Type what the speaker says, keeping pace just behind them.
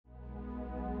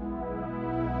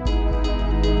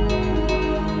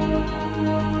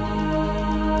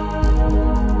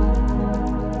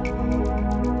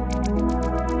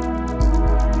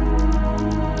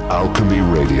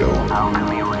Radio.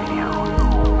 Alchemy Radio.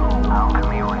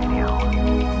 Alchemy Radio.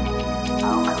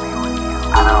 Alchemy Radio.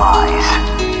 Analyze.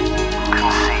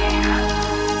 Conceive.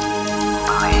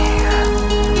 Believe.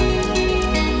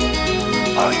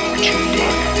 Are you tuned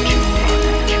in?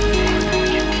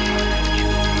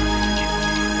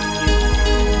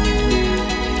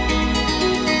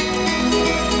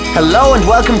 Hello and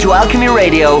welcome to Alchemy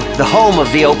Radio, the home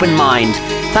of the open mind.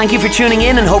 Thank you for tuning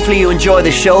in and hopefully you enjoy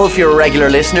the show if you're a regular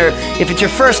listener. If it's your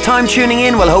first time tuning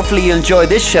in, well, hopefully you'll enjoy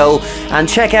this show and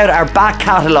check out our back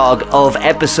catalogue of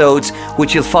episodes,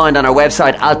 which you'll find on our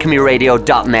website,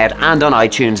 alchemyradio.net, and on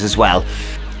iTunes as well.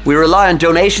 We rely on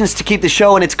donations to keep the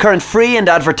show in its current free and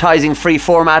advertising-free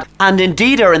format, and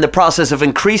indeed are in the process of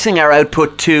increasing our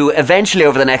output to eventually,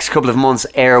 over the next couple of months,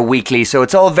 air weekly. So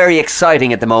it's all very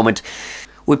exciting at the moment.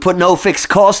 We put no fixed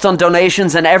cost on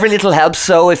donations and every little helps,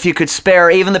 so if you could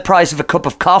spare even the price of a cup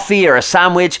of coffee or a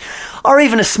sandwich or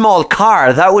even a small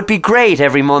car, that would be great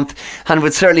every month and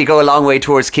would certainly go a long way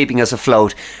towards keeping us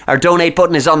afloat. Our donate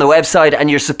button is on the website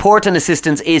and your support and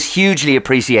assistance is hugely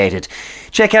appreciated.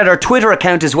 Check out our Twitter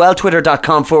account as well,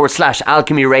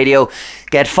 twitter.com/Alchemy Radio.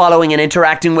 Get following and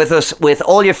interacting with us with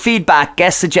all your feedback,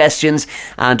 guest suggestions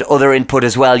and other input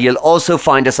as well. You'll also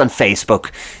find us on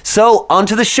Facebook. So, on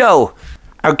to the show.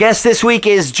 Our guest this week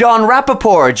is Jon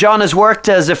Rappoport. Jon has worked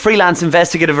as a freelance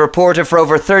investigative reporter for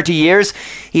over 30 years.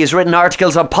 He has written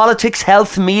articles on politics,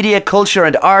 health, media, culture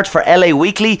and art for LA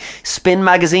Weekly, Spin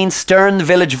Magazine, Stern, The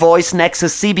Village Voice,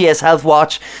 Nexus, CBS Health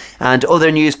Watch and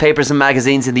other newspapers and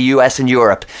magazines in the US and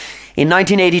Europe. In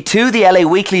 1982, the LA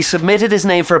Weekly submitted his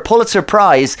name for a Pulitzer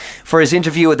Prize for his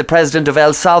interview with the president of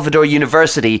El Salvador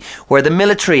University, where the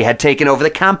military had taken over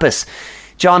the campus.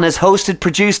 Jon has hosted,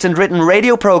 produced and written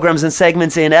radio programmes and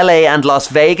segments in LA and Las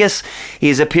Vegas. He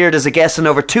has appeared as a guest on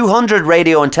over 200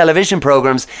 radio and television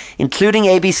programmes, including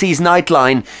ABC's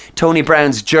Nightline, Tony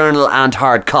Brown's Journal and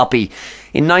Hard Copy.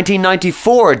 In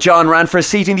 1994, Jon ran for a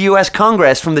seat in the US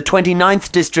Congress from the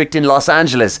 29th District in Los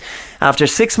Angeles. After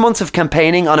 6 months of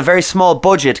campaigning on a very small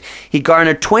budget, he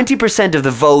garnered 20% of the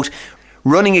vote,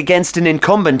 running against an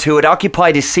incumbent who had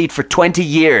occupied his seat for 20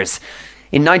 years.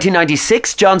 In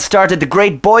 1996, Jon started the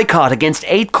Great Boycott against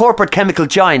 8 corporate chemical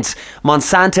giants,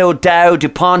 Monsanto, Dow,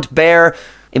 DuPont, Bayer,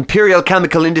 Imperial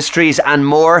Chemical Industries and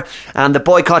more, and the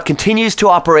boycott continues to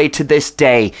operate to this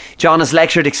day. Jon has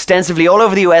lectured extensively all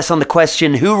over the US on the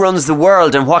question, who runs the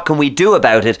world and what can we do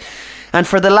about it? And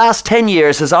for the last 10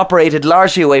 years has operated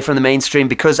largely away from the mainstream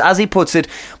because, as he puts it,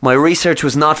 my research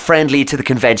was not friendly to the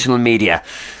conventional media.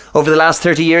 Over the last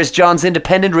 30 years, Jon's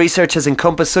independent research has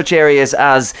encompassed such areas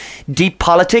as deep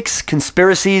politics,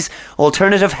 conspiracies,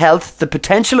 alternative health, the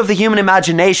potential of the human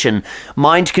imagination,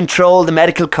 mind control, the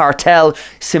medical cartel,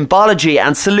 symbology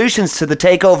and solutions to the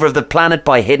takeover of the planet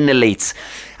by hidden elites.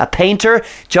 A painter,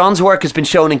 Jon's work has been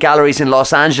shown in galleries in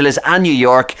Los Angeles and New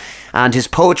York, and his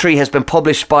poetry has been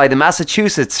published by the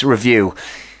Massachusetts Review.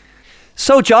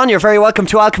 So, Jon, you're very welcome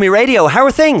to Alchemy Radio. How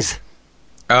are things?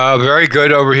 Very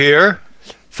good over here.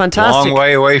 Fantastic. Long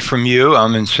way away from you.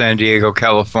 I'm in San Diego,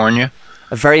 California.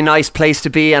 A very nice place to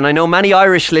be, and I know many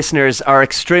Irish listeners are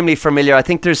extremely familiar. I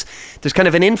think there's kind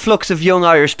of an influx of young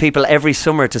Irish people every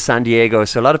summer to San Diego,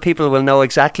 so a lot of people will know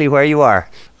exactly where you are.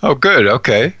 Oh, good.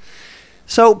 Okay.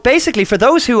 So basically, for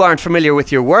those who aren't familiar with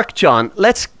your work, Jon,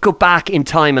 let's go back in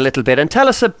time a little bit and tell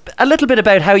us a little bit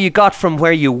about how you got from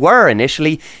where you were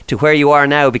initially to where you are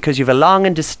now, because you have a long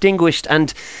and distinguished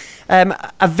and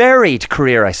a varied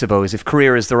career, I suppose, if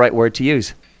career is the right word to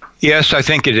use. Yes, I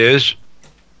think it is.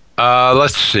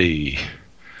 Let's see.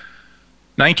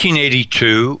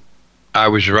 1982, I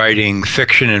was writing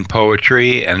fiction and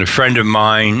poetry, and a friend of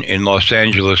mine in Los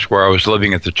Angeles, where I was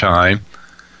living at the time,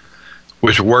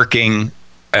 was working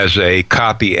as a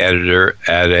copy editor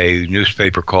at a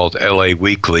newspaper called LA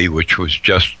Weekly, which was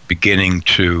just beginning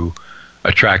to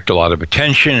attract a lot of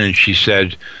attention, and she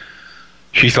said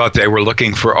she thought they were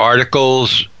looking for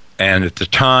articles, and at the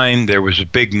time there was a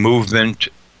big movement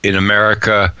in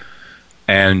America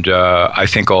and I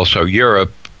think also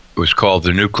Europe. It was called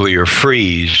the nuclear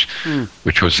freeze,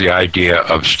 which was the idea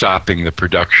of stopping the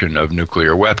production of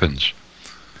nuclear weapons.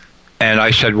 And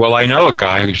I said, well, I know a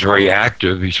guy who's very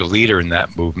active. He's a leader in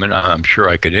that movement. I'm sure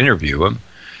I could interview him.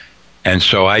 And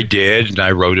so I did, and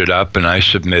I wrote it up and I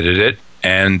submitted it.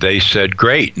 And they said,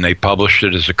 great. And they published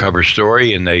it as a cover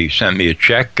story, and they sent me a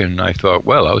check. And I thought,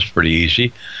 well, that was pretty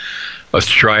easy. Let's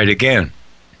try it again.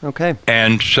 Okay.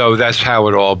 And so that's how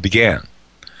it all began.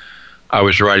 I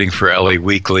was writing for LA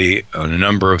Weekly on a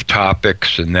number of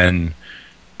topics, and then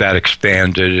that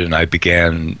expanded, and I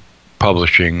began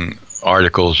publishing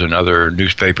articles in other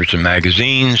newspapers and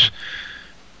magazines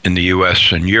in the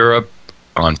US and Europe.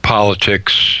 on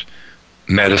politics,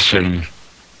 medicine,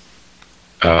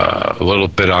 a little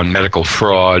bit on medical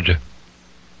fraud.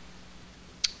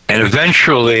 And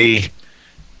eventually,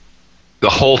 the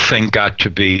whole thing got to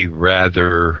be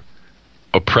rather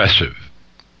oppressive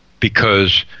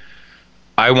because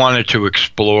I wanted to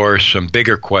explore some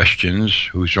bigger questions.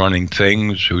 Who's running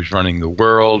things? Who's running the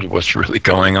world? What's really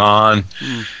going on?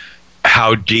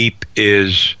 How deep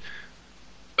is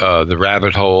the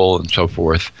rabbit hole, and so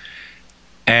forth.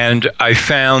 And I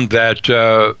found that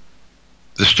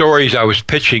the stories I was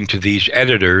pitching to these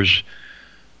editors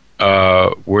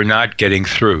were not getting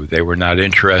through. They were not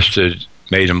interested,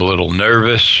 made them a little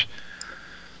nervous.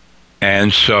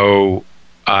 And so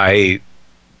I,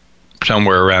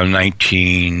 somewhere around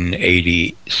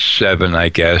 1987, I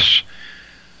guess,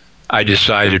 I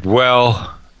decided,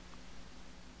 well,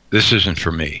 this isn't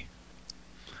for me.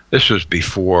 This was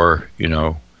before,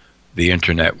 the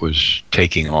internet was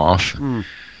taking off.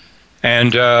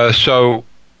 And so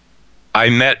I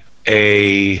met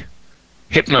a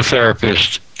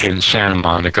hypnotherapist in Santa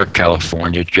Monica,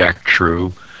 California, Jack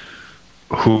True,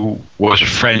 who was a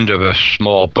friend of a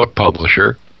small book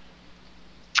publisher.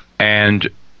 And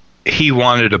he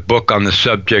wanted a book on the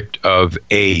subject of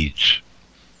AIDS.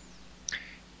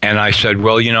 And I said,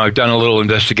 well, I've done a little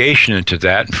investigation into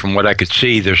that. And from what I could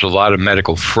see, there's a lot of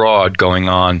medical fraud going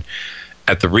on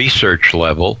at the research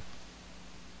level.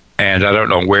 And I don't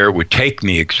know where it would take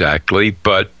me exactly,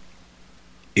 but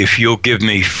if you'll give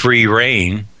me free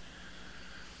rein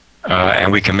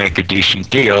and we can make a decent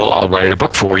deal, I'll write a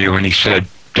book for you. And he said,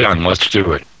 done, let's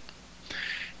do it.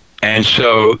 And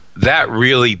so that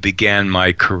really began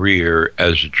my career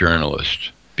as a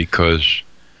journalist because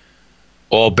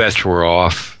all bets were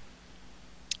off.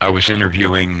 I was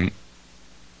interviewing,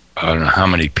 I don't know how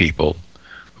many people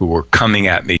who were coming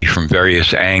at me from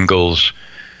various angles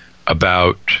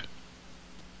about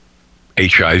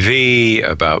HIV,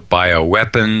 about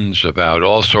bioweapons, about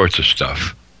all sorts of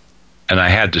stuff. And I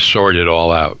had to sort it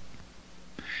all out.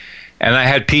 And I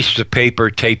had pieces of paper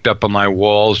taped up on my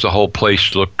walls. The whole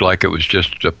place looked like it was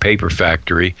just a paper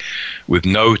factory with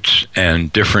notes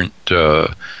and different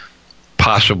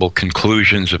possible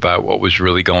conclusions about what was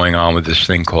really going on with this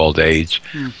thing called AIDS.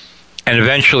 And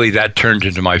eventually that turned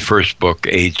into my first book,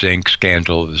 AIDS Inc.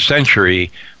 Scandal of the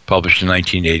Century, published in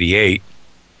 1988,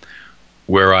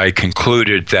 where I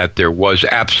concluded that there was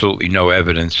absolutely no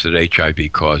evidence that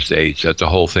HIV caused AIDS, that the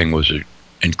whole thing was an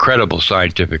incredible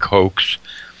scientific hoax.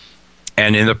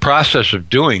 And in the process of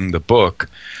doing the book,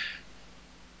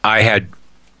 I had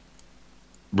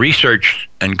researched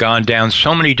and gone down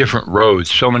so many different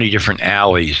roads, so many different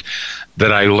alleys,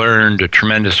 that I learned a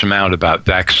tremendous amount about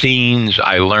vaccines.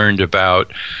 I learned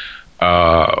about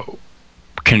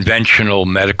conventional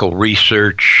medical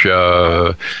research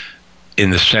in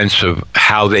the sense of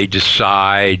how they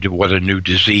decide what a new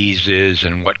disease is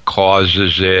and what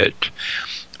causes it.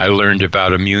 I learned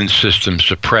about immune system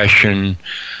suppression.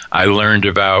 I learned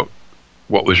about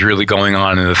what was really going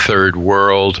on in the third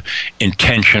world,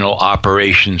 intentional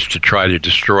operations to try to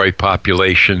destroy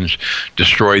populations,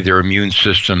 destroy their immune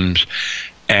systems,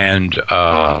 and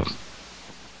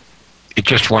it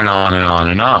just went on and on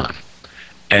and on.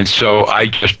 And so I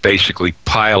just basically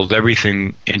piled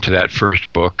everything into that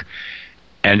first book,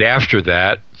 and after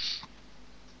that,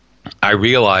 I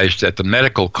realized that the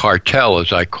medical cartel,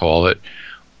 as I call it,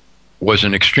 was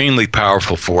an extremely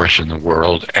powerful force in the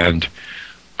world and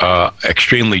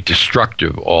extremely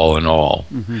destructive all in all,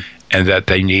 and that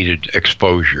they needed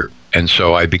exposure. And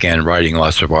so I began writing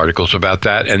lots of articles about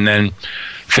that, and then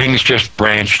things just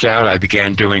branched out. I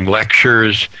began doing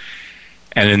lectures,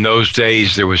 and in those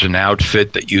days there was an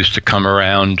outfit that used to come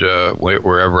around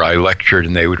wherever I lectured,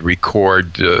 and they would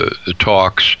record the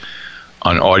talks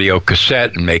on audio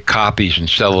cassette and make copies and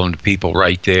sell them to people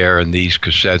right there, and these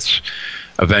cassettes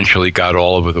eventually got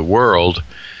all over the world.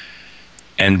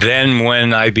 And then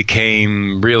when I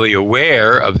became really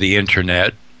aware of the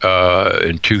internet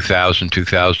in 2000,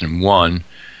 2001,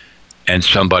 and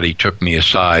somebody took me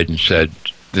aside and said,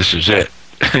 this is it.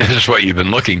 This is what you've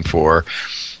been looking for.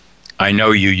 I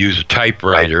know you use a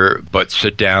typewriter, but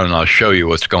sit down and I'll show you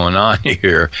what's going on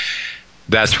here.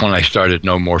 That's when I started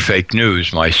No More Fake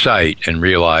News, my site, and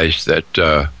realized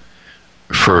that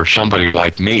for somebody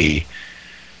like me,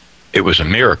 it was a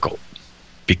miracle.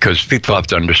 Because people have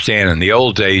to understand, in the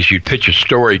old days, you'd pitch a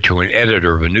story to an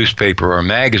editor of a newspaper or a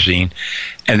magazine,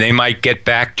 and they might get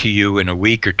back to you in a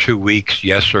week or 2 weeks,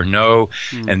 yes or no,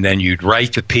 and then you'd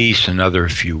write the piece another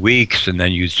few weeks, and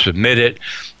then you'd submit it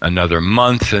another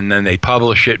month, and then they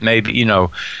publish it maybe,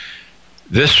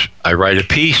 this, I write a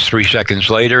piece, 3 seconds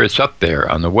later, it's up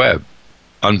there on the web.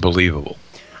 Unbelievable.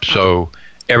 So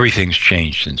everything's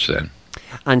changed since then.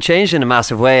 And changed in a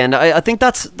massive way. And I think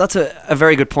that's a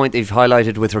very good point that you've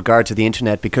highlighted with regard to the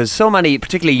internet, because so many,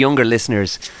 particularly younger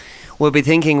listeners, will be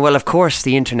thinking, well, of course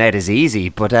the internet is easy,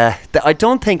 but I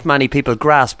don't think many people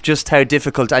grasp just how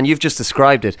difficult, and you've just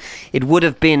described it, it would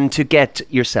have been to get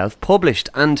yourself published.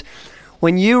 And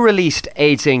when you released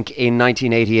AIDS Inc. in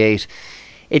 1988,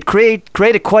 it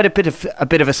created quite a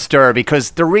bit of a stir,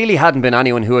 because there really hadn't been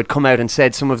anyone who had come out and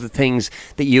said some of the things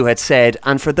that you had said.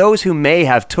 And for those who may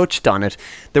have touched on it,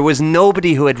 there was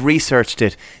nobody who had researched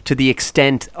it to the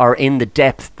extent or in the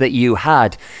depth that you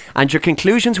had. And your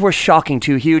conclusions were shocking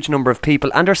to a huge number of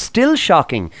people, and are still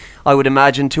shocking, I would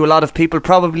imagine, to a lot of people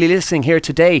probably listening here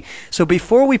today. So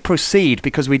before we proceed,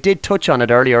 because we did touch on it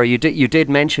earlier, you did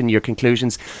mention your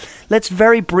conclusions, let's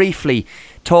very briefly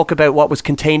talk about what was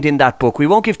contained in that book. We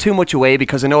won't give too much away,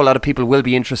 because I know a lot of people will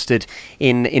be interested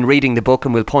in reading the book,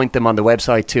 and we'll point them on the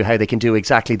website to how they can do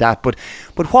exactly that. But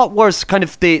what was kind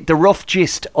of the rough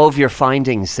gist of your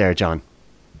findings there, John?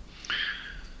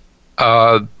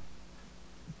 The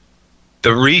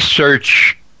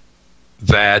research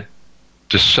that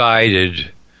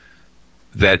decided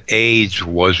that AIDS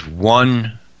was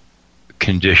one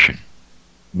condition,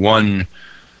 one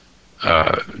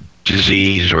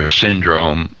disease or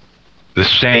syndrome, the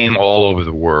same all over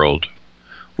the world,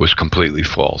 was completely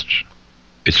false.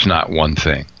 It's not one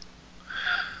thing.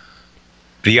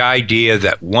 The idea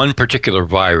that one particular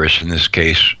virus, in this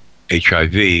case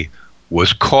HIV,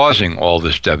 was causing all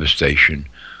this devastation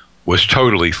was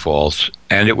totally false,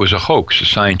 and it was a hoax, a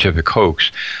scientific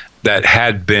hoax that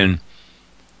had been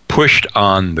pushed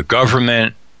on the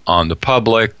government, on the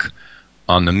public,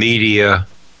 on the media,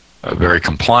 a very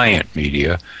compliant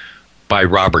media, by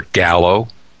Robert Gallo,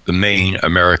 the main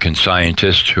American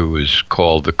scientist who is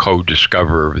called the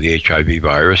co-discoverer of the HIV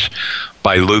virus,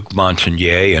 by Luc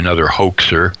Montagnier, another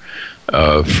hoaxer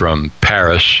from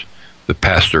Paris, the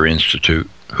Pasteur Institute,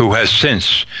 who has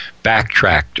since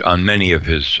backtracked on many of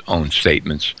his own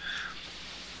statements,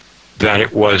 that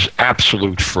it was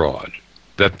absolute fraud,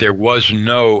 that there was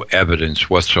no evidence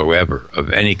whatsoever of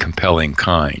any compelling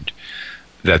kind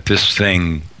that this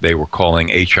thing they were calling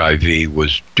HIV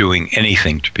was doing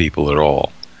anything to people at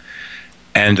all.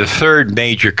 And the third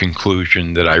major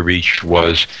conclusion that I reached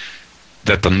was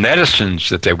that the medicines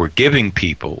that they were giving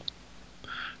people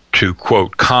to,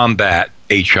 quote, combat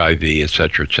HIV, et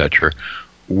cetera,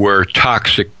 were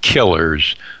toxic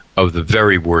killers of the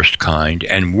very worst kind,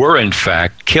 and were in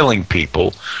fact killing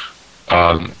people.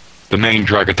 The main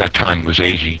drug at that time was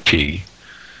AZT.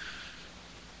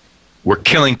 Were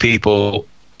killing people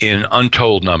in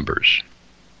untold numbers,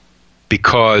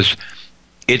 because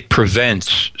it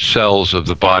prevents cells of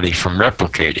the body from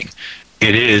replicating.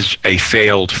 It is a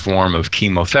failed form of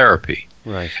chemotherapy.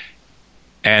 Right.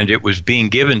 And it was being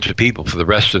given to people for the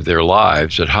rest of their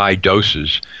lives at high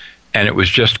doses, and it was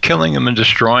just killing them and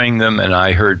destroying them. And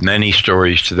I heard many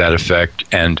stories to that effect.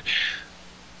 And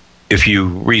if you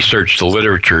research the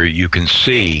literature, you can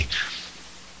see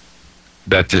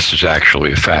that this is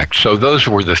actually a fact. So those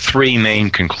were the three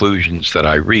main conclusions that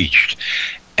I reached.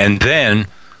 And then,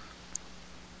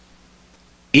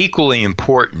 equally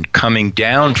important, coming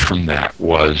down from that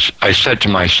was, I said to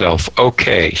myself,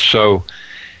 okay, so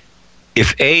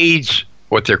if AIDS,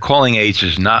 what they're calling AIDS,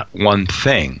 is not one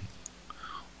thing,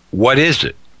 what is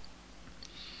it?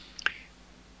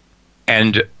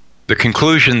 And the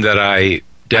conclusion that I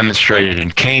demonstrated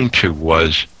and came to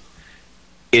was,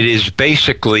 it is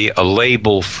basically a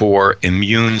label for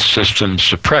immune system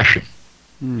suppression.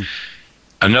 In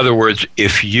other words,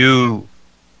 if you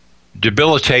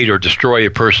debilitate or destroy a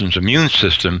person's immune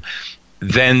system,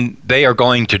 then they are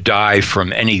going to die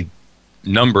from any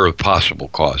number of possible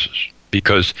causes,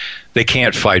 because they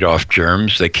can't fight off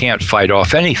germs, they can't fight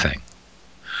off anything.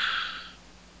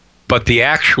 But the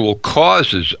actual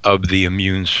causes of the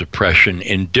immune suppression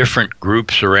in different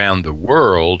groups around the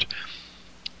world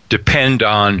depend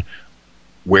on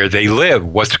where they live,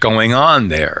 what's going on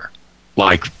there.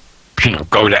 Like,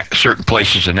 go to certain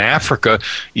places in Africa,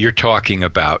 you're talking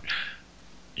about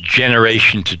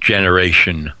generation to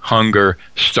generation hunger,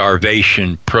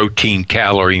 starvation, protein,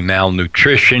 calorie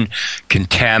malnutrition,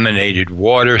 contaminated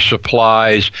water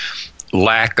supplies,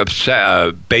 lack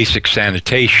of basic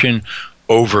sanitation,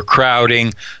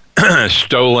 overcrowding,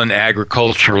 stolen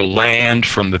agricultural land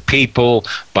from the people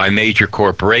by major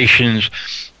corporations,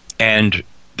 and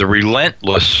the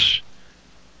relentless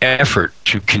effort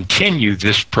to continue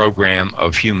this program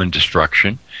of human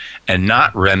destruction and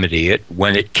not remedy it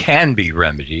when it can be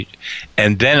remedied,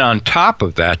 and then on top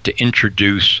of that to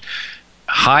introduce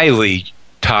highly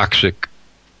toxic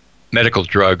medical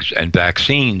drugs and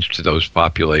vaccines to those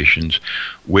populations,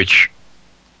 which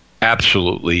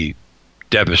absolutely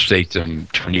devastate them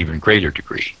to an even greater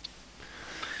degree.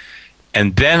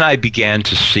 And then I began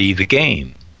to see the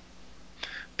game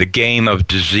of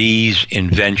disease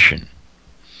invention,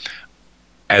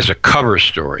 as a cover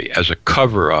story, as a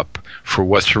cover-up for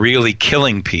what's really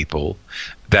killing people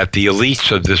that the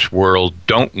elites of this world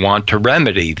don't want to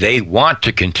remedy. They want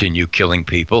to continue killing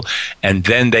people, and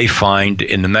then they find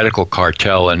in the medical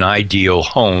cartel an ideal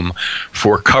home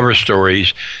for cover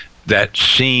stories that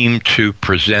seem to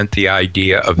present the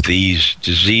idea of these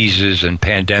diseases and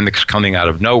pandemics coming out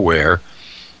of nowhere,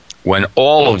 when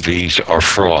all of these are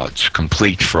frauds,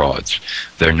 complete frauds.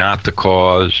 They're not the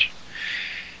cause.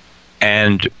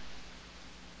 And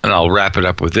I'll wrap it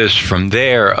up with this. From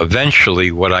there,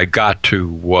 eventually, what I got to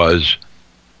was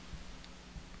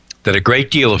that a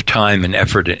great deal of time and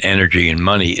effort and energy and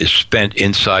money is spent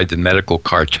inside the medical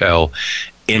cartel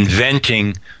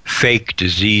inventing fake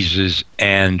diseases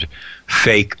and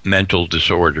fake mental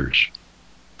disorders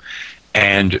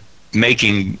and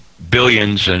making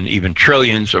billions and even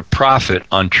trillions of profit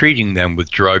on treating them with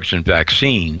drugs and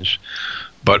vaccines,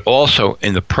 but also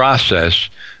in the process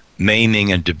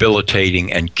maiming and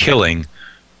debilitating and killing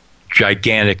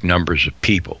gigantic numbers of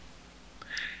people.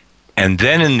 And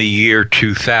then in the year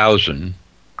 2000,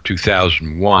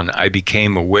 2001, I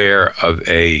became aware of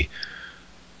a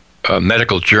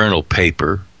medical journal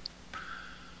paper,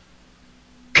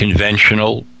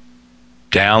 conventional,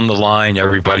 down the line,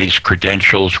 everybody's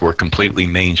credentials were completely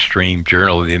mainstream.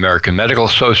 Journal of the American Medical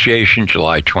Association,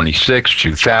 July 26,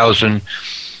 2000,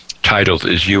 titled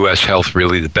 "Is U.S. Health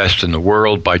Really the Best in the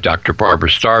World?" by Dr. Barbara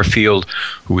Starfield,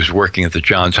 who was working at the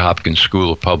Johns Hopkins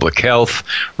School of Public Health,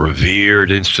 revered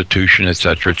institution, et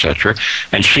cetera, et cetera.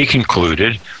 And she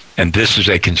concluded, and this is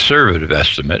a conservative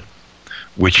estimate,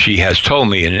 which she has told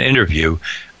me in an interview,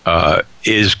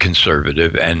 is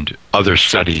conservative, and other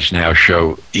studies now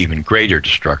show even greater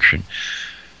destruction.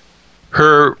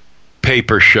 Her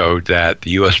paper showed that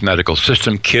the U.S. medical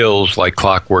system kills like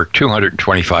clockwork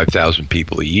 225,000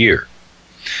 people a year.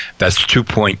 That's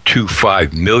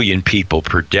 2.25 million people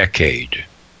per decade.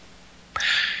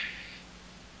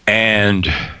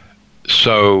 And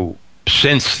so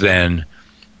since then,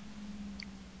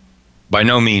 by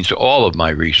no means all of my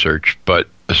research, but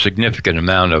a significant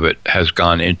amount of it has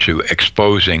gone into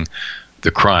exposing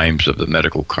the crimes of the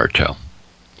medical cartel.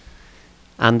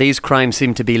 And these crimes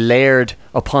seem to be layered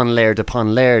upon layered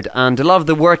upon layered. And a lot of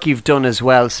the work you've done as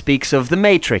well speaks of the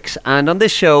Matrix. And on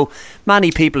this show,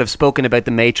 many people have spoken about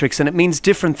the Matrix, and it means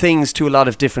different things to a lot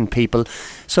of different people.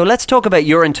 So let's talk about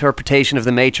your interpretation of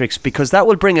the Matrix, because that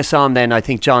will bring us on then, I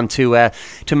think, John, to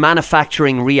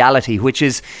manufacturing reality, which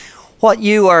is what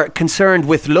you are concerned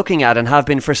with looking at and have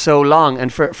been for so long.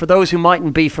 And for those who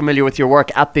mightn't be familiar with your work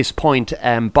at this point,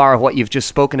 bar what you've just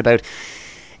spoken about,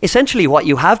 essentially what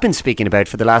you have been speaking about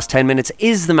for the last 10 minutes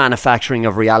is the manufacturing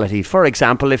of reality. For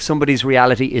example, if somebody's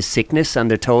reality is sickness and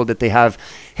they're told that they have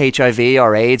HIV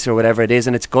or AIDS or whatever it is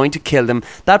and it's going to kill them,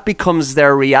 that becomes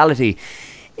their reality.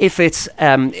 If it's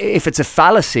a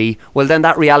fallacy, well, then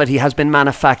that reality has been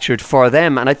manufactured for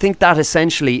them. And I think that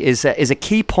essentially is a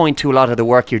key point to a lot of the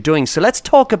work you're doing. So let's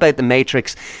talk about the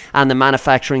Matrix and the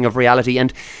manufacturing of reality,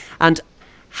 and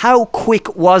how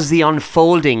quick was the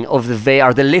unfolding of the veil,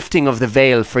 or the lifting of the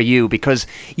veil for you? Because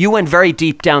you went very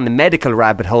deep down the medical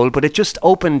rabbit hole, but it just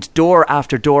opened door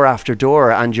after door after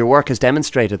door, and your work has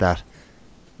demonstrated that.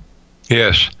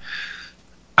 Yes.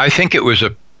 I think it was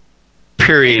a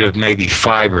period of maybe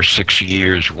 5 or 6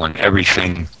 years when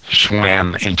everything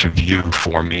swam into view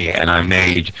for me, and I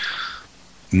made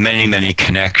many, many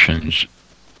connections,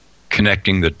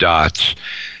 connecting the dots,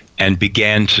 and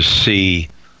began to see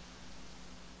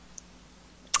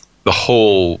the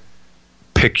whole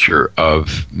picture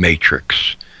of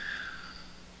Matrix.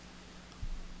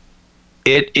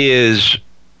 It is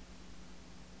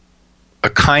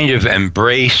a kind of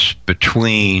embrace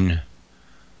between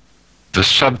the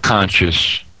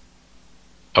subconscious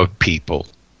of people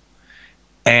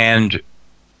and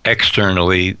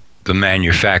externally the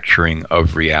manufacturing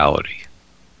of reality.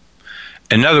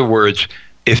 In other words,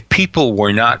 if people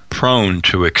were not prone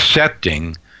to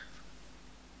accepting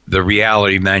the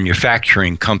reality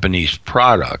manufacturing company's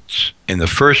products in the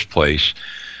first place,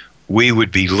 we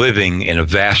would be living in a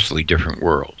vastly different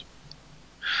world.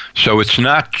 So it's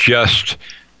not just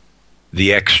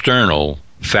the external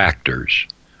factors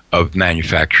of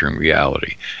manufacturing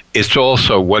reality. It's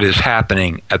also what is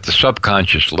happening at the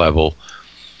subconscious level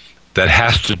that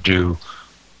has to do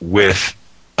with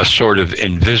a sort of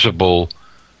invisible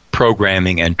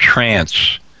programming and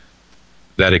trance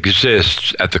that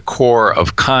exists at the core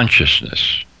of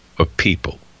consciousness of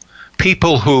people.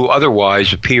 People who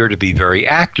otherwise appear to be very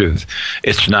active.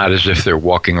 It's not as if they're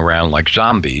walking around like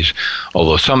zombies,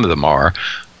 although some of them are.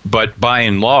 But by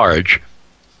and large,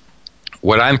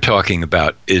 what I'm talking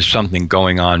about is something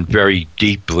going on very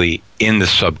deeply in the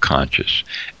subconscious.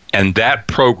 And that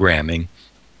programming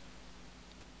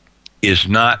is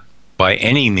not by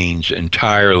any means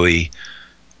entirely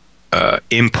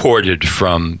imported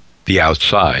from the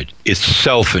outside. It's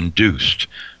self-induced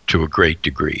to a great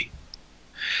degree.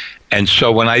 And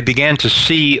so when I began to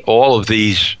see all of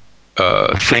these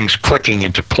things clicking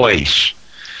into place,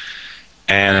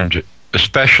 and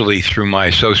especially through my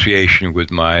association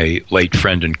with my late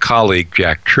friend and colleague,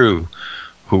 Jack True,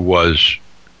 who was,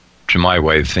 to my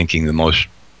way of thinking, the most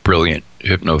brilliant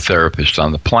hypnotherapist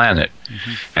on the planet,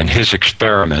 and his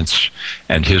experiments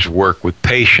and his work with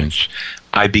patients,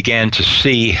 I began to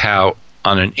see how,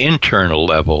 on an internal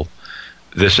level,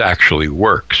 this actually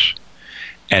works,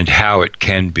 and how it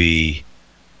can be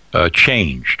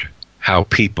changed, how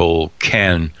people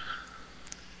can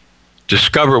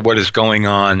discover what is going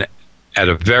on at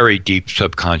a very deep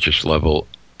subconscious level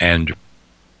and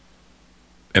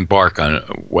embark on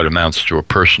what amounts to a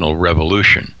personal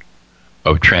revolution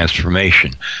of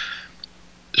transformation.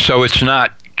 So it's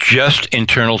not just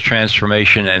internal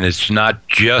transformation, and it's not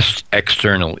just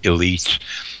external elites.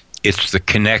 It's the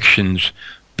connections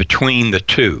between the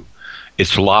two.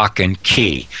 It's lock and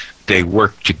key. They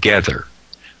work together.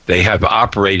 They have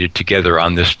operated together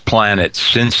on this planet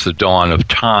since the dawn of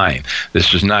time.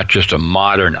 This is not just a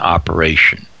modern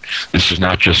operation. This is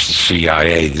not just the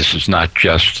CIA. This is not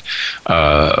just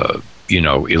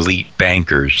elite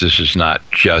bankers. This is not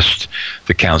just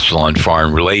the Council on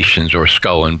Foreign Relations or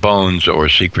Skull and Bones or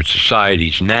secret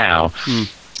societies now.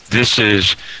 This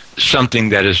is something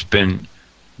that has been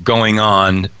going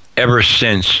on ever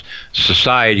since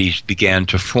societies began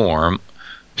to form,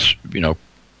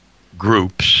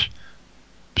 groups,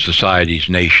 societies,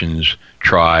 nations,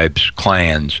 tribes,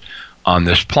 clans on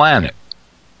this planet.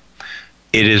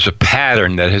 It is a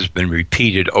pattern that has been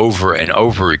repeated over and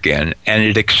over again, and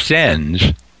it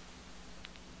extends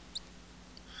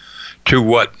to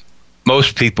what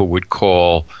most people would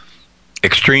call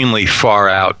extremely far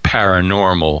out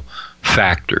paranormal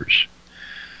factors.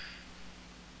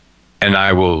 And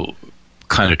I will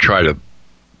kind of try to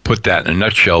put that in a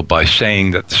nutshell by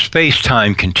saying that the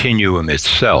space-time continuum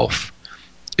itself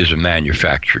is a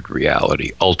manufactured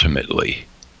reality, ultimately.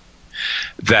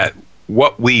 That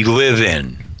what we live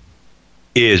in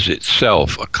is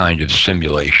itself a kind of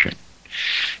simulation.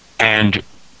 And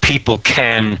people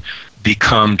can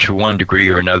become, to one degree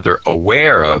or another,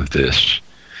 aware of this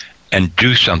and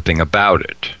do something about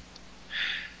it.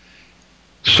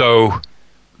 So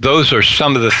those are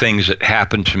some of the things that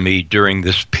happened to me during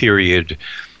this period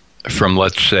from,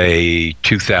 let's say,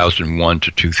 2001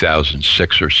 to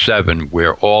 2006 or 7,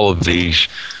 where all of these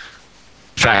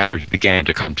factors began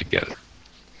to come together.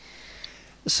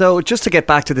 So just to get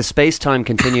back to the space-time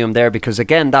continuum there, because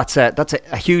again, that's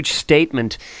a huge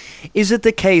statement. Is it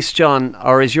the case, John,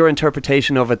 or is your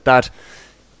interpretation of it that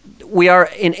we are,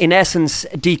 in essence,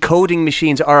 decoding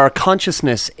machines, or our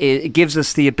consciousness gives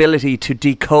us the ability to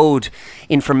decode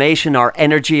information or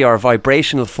energy or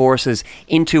vibrational forces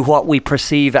into what we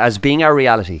perceive as being our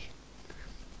reality?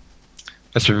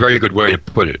 That's a very good way to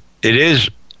put it. It is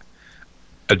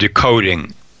a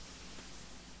decoding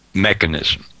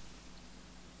mechanism.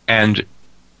 And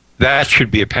that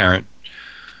should be apparent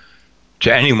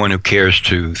to anyone who cares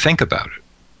to think about it.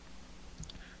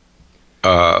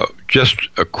 Just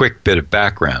a quick bit of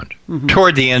background.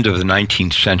 Toward the end of the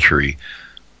 19th century,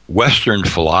 Western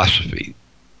philosophy,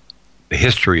 the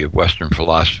history of Western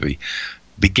philosophy,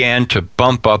 began to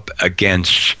bump up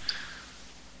against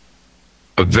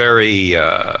a very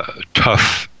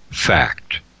tough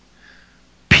fact.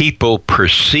 People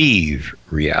perceive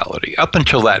reality. Up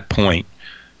until that point,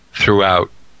 throughout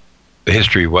the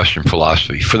history of Western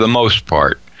philosophy, for the most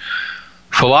part,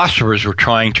 philosophers were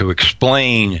trying to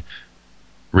explain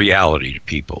reality to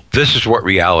people. This is what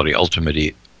reality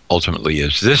ultimately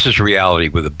is. This is reality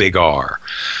with a big R.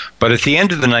 But at the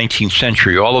end of the 19th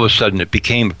century, all of a sudden it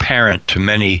became apparent to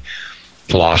many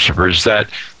philosophers that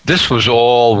this was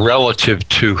all relative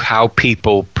to how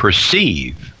people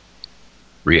perceive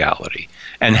reality.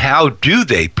 And how do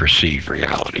they perceive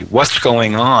reality? What's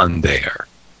going on there?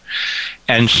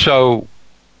 And so,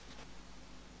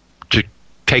 to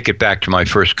take it back to my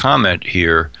first comment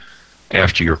here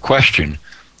after your question,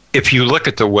 if you look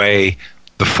at the way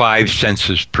the five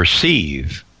senses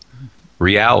perceive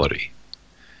reality,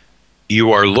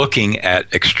 you are looking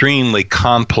at extremely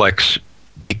complex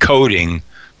decoding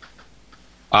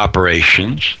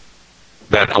operations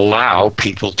that allow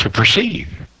people to perceive.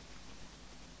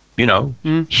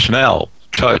 Smell,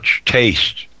 touch,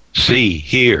 taste, see,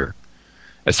 hear,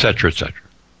 etc., etc.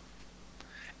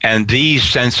 And these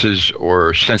senses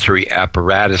or sensory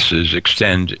apparatuses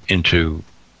extend into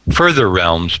further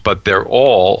realms, but they're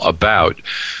all about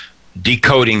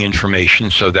decoding information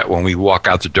so that when we walk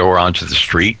out the door onto the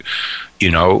street,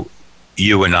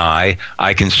 you and I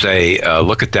can say,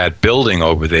 look at that building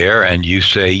over there, and you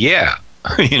say, yeah.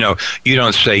 You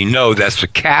don't say, no, that's a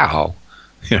cow.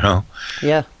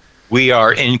 Yeah. We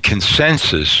are in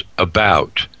consensus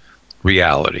about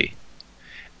reality.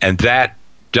 And that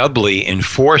doubly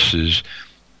enforces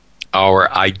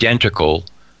our identical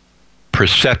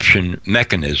perception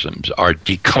mechanisms, our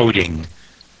decoding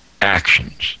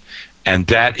actions. And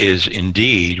that is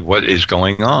indeed what is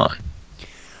going on.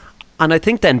 And I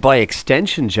think then by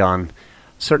extension, John,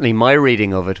 certainly my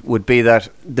reading of it would be that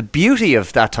the beauty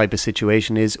of that type of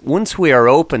situation is once we are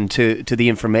open to the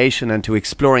information and to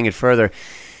exploring it further,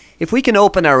 if we can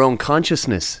open our own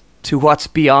consciousness to what's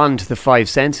beyond the five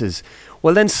senses,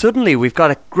 well then suddenly we've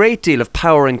got a great deal of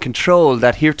power and control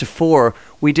that heretofore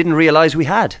we didn't realize we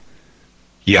had.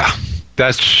 Yeah,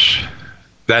 that's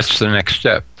the next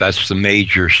step. That's the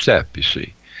major step, you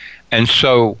see. And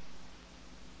so,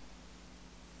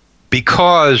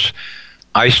 because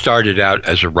I started out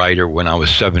as a writer when I was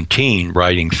 17,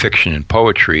 writing fiction and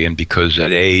poetry, and because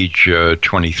at age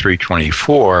 23,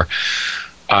 24,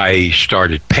 I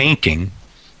started painting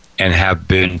and have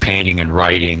been painting and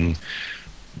writing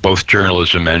both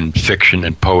journalism and fiction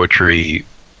and poetry,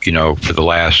 for the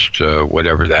last,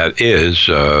 whatever that is,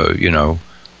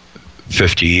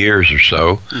 50 years or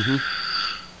so. Mm-hmm.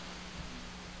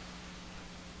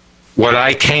 What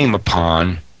I came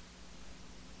upon,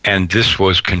 and this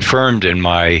was confirmed in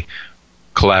my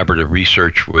collaborative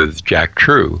research with Jack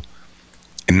True,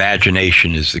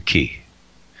 imagination is the key.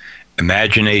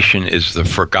 Imagination is the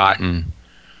forgotten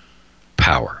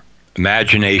power.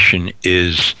 Imagination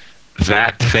is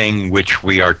that thing which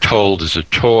we are told is a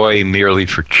toy merely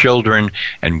for children,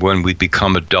 and when we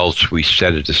become adults, we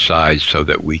set it aside so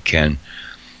that we can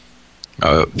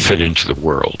fit into the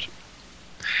world.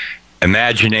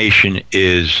 Imagination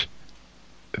is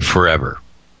forever.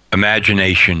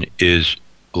 Imagination is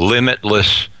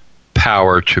limitless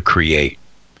power to create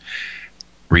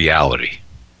reality.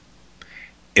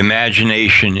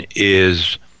 Imagination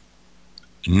is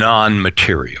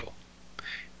non-material.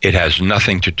 It has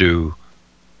nothing to do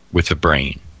with the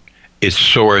brain. Its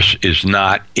source is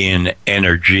not in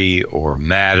energy or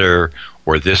matter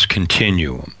or this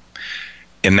continuum.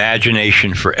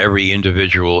 Imagination for every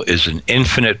individual is an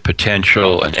infinite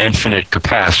potential, an infinite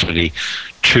capacity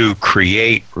to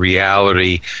create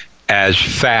reality as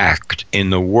fact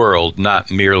in the world,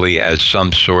 not merely as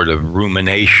some sort of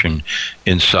rumination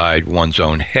inside one's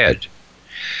own head.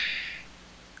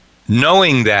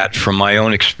 Knowing that from my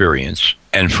own experience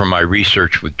and from my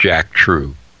research with Jack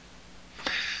True,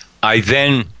 I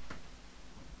then,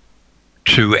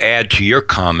 to add to your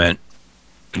comment,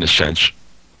 in a sense,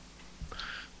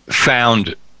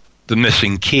 found the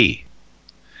missing key.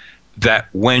 That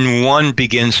when one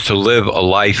begins to live a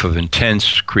life of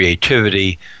intense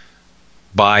creativity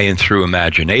by and through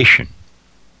imagination,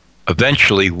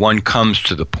 eventually one comes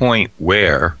to the point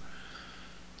where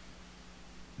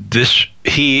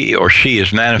he or she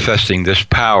is manifesting this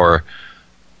power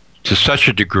to such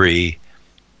a degree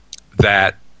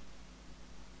that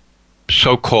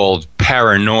so-called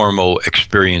paranormal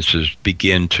experiences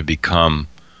begin to become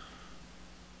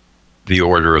the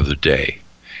order of the day,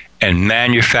 and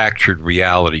manufactured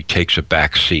reality takes a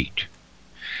back seat.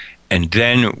 And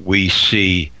then we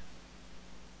see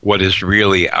what is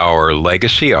really our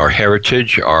legacy, our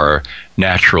heritage, our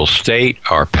natural state,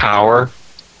 our power.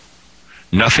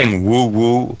 Nothing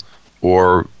woo-woo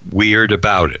or weird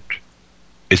about it.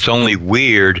 It's only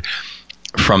weird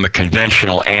from a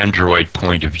conventional android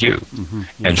point of view.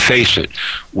 Mm-hmm. And face it,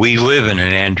 we live in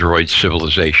an android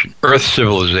civilization. Earth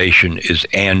civilization is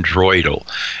androidal.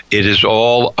 It is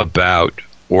all about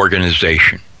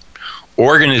organization.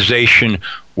 Organization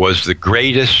was the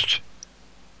greatest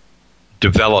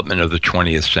development of the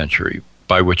 20th century,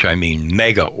 by which I mean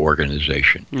mega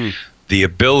organization. The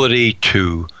ability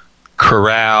to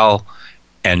corral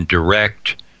and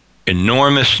direct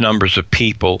enormous numbers of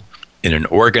people in an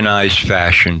organized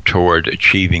fashion toward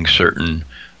achieving certain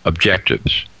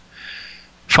objectives.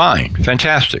 Fine,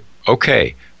 fantastic,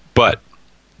 okay, but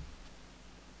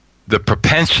the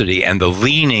propensity and the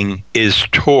leaning is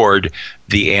toward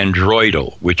the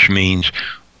androidal, which means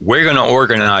we're going to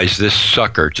organize this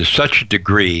sucker to such a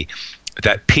degree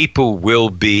that people will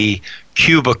be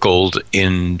cubicled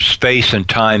in space and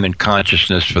time and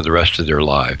consciousness for the rest of their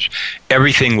lives.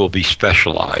 Everything will be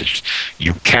specialized.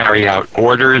 You carry out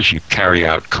orders, you carry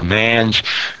out commands,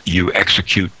 you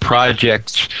execute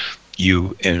projects,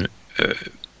 you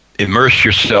immerse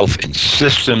yourself in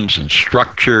systems and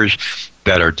structures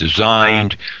that are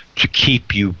designed to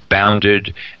keep you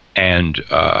bounded and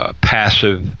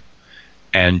passive,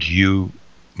 and you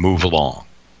move along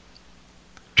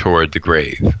toward the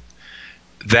grave.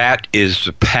 That is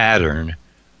the pattern.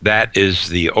 That is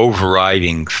the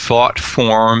overriding thought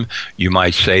form, you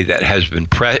might say, that has been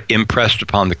impressed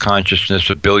upon the consciousness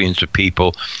of billions of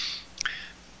people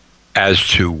as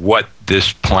to what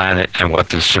this planet and what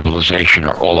this civilization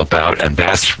are all about. And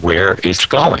that's where it's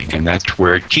going, and that's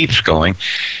where it keeps going.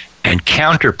 And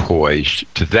counterpoised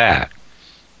to that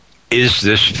is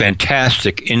this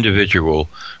fantastic individual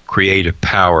creative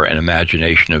power and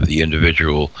imagination of the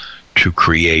individual to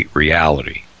create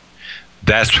reality.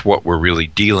 That's what we're really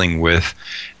dealing with,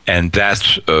 and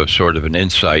that's sort of an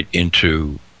insight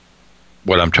into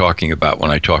what I'm talking about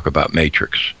when I talk about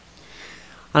Matrix.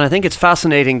 And I think it's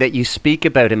fascinating that you speak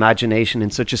about imagination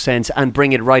in such a sense and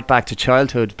bring it right back to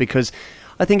childhood, because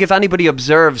I think if anybody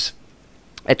observes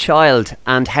a child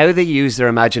and how they use their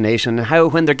imagination and how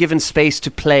when they're given space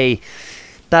to play,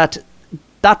 that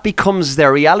becomes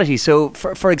their reality. So,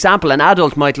 for example, an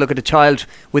adult might look at a child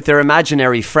with their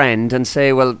imaginary friend and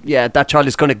say, well, yeah, that child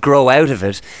is going to grow out of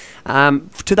it.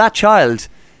 To that child,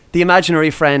 the imaginary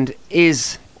friend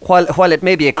is, while it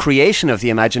may be a creation of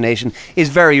the imagination, is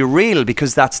very real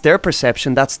because that's their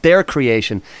perception, that's their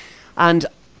creation. And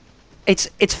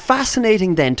it's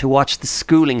fascinating then to watch the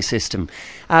schooling system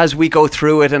as we go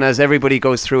through it and as everybody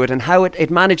goes through it, and how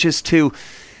it manages to,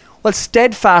 well,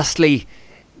 steadfastly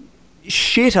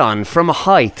shit on from a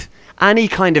height any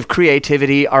kind of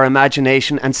creativity or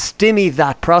imagination and stymie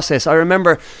that process. I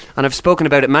remember, and I've spoken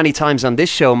about it many times on this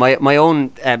show, my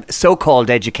own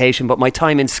so-called education, but my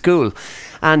time in school.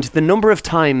 And the number of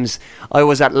times I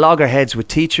was at loggerheads with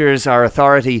teachers or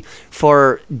authority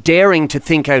for daring to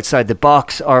think outside the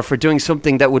box, or for doing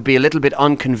something that would be a little bit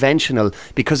unconventional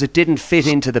because it didn't fit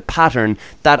into the pattern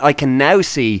that I can now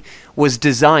see was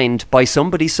designed by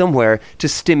somebody somewhere to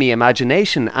stymie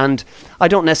imagination. And I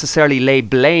don't necessarily lay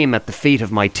blame at the feet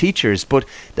of my teachers, but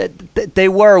they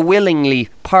were willingly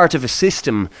part of a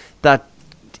system that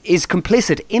is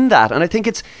complicit in that. And I think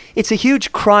it's a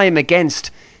huge crime against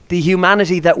the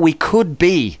humanity that we could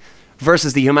be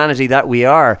versus the humanity that we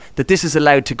are, that this is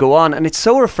allowed to go on. And it's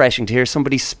so refreshing to hear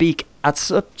somebody speak at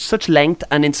such length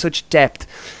and in such depth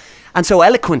and so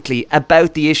eloquently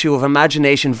about the issue of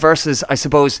imagination versus, I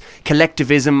suppose,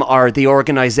 collectivism or the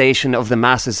organisation of the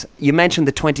masses. You mentioned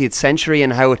the 20th century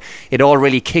and how it all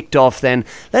really kicked off then.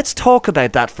 Let's talk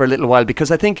about that for a little while,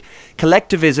 because I think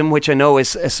collectivism, which I know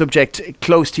is a subject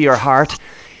close to your heart,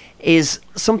 is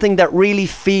something that really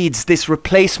feeds this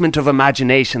replacement of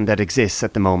imagination that exists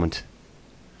at the moment.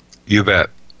 You bet.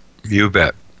 You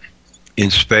bet.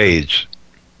 In spades.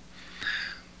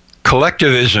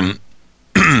 Collectivism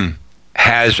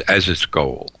has as its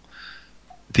goal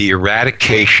the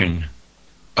eradication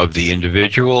of the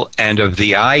individual and of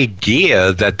the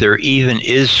idea that there even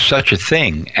is such a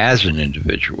thing as an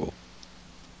individual,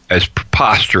 as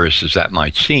preposterous as that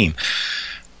might seem.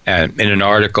 And in an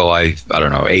article, I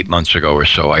don't know, 8 months ago or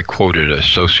so, I quoted a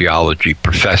sociology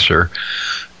professor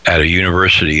at a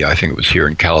university, I think it was here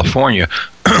in California,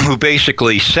 who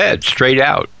basically said straight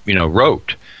out,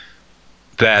 wrote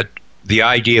that the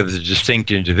idea of the distinct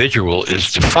individual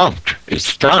is defunct.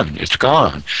 It's done. It's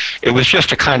gone. It was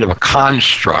just a kind of a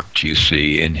construct, you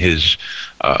see, in his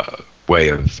way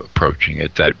of approaching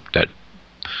it, that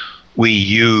we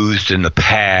used in the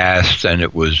past, and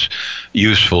it was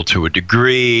useful to a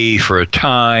degree for a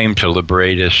time to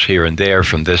liberate us here and there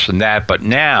from this and that. But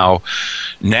now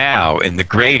in the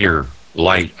greater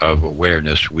light of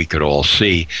awareness, we could all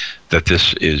see that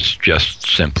this is just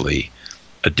simply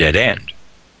a dead end.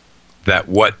 That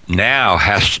what now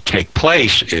has to take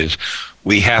place is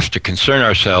we have to concern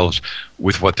ourselves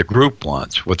with what the group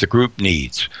wants, what the group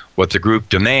needs, what the group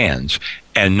demands,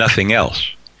 and nothing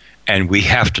else. And we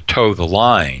have to toe the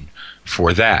line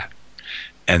for that.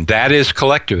 And that is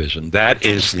collectivism. That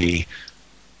is the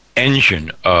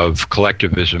engine of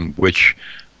collectivism, which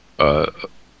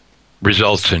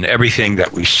results in everything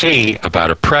that we see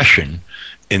about oppression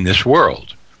in this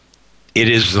world. It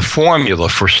is the formula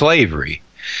for slavery.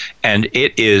 And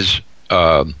it is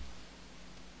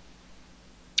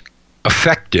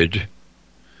affected,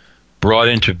 brought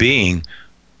into being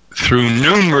through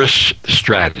numerous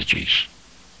strategies.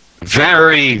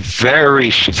 very,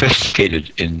 very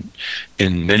sophisticated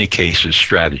in many cases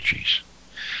strategies.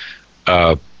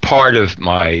 Part of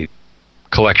my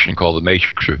collection called The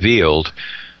Matrix Revealed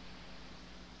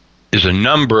is a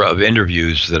number of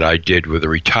interviews that I did with a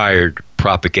retired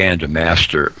propaganda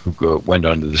master who went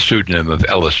under the pseudonym of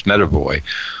Ellis Medavoy,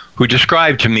 who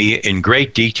described to me in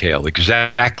great detail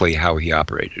exactly how he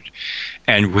operated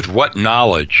and with what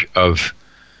knowledge of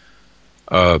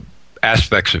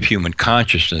aspects of human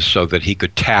consciousness, so that he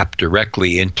could tap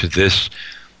directly into this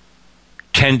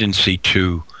tendency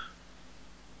to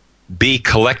be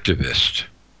collectivist,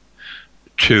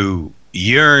 to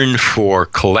yearn for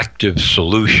collective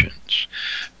solutions,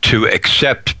 to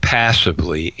accept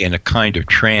passively in a kind of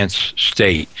trance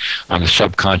state on a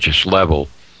subconscious level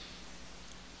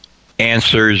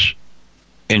answers,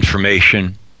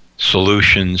 information,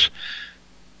 solutions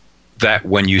that,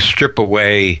 when you strip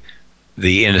away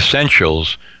the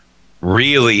inessentials,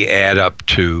 really add up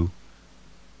to,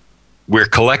 we're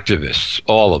collectivists,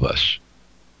 all of us.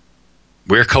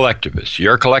 We're collectivists.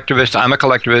 You're a collectivist. I'm a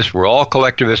collectivist. We're all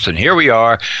collectivists. And here we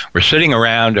are. We're sitting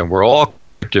around and we're all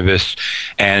collectivists.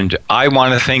 And I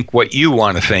want to think what you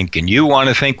want to think. And you want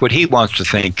to think what he wants to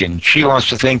think. And she wants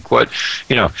to think what,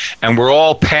 and we're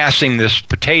all passing this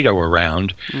potato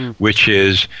around, which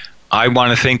is, I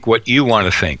want to think what you want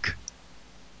to think.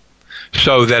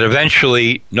 So that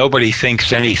eventually nobody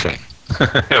thinks anything,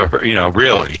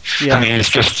 really. Yeah. I mean, it's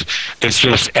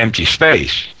just empty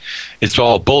space. It's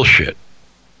all bullshit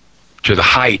to the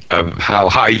height of how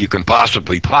high you can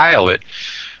possibly pile it,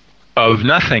 of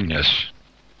nothingness,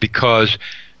 because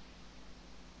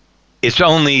its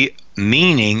only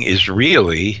meaning is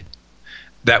really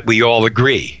that we all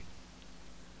agree.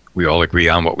 We all agree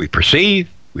on what we perceive.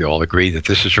 We all agree that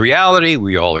this is reality.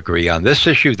 We all agree on this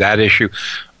issue, that issue,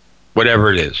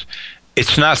 whatever it is.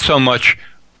 It's not so much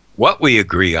what we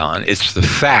agree on, it's the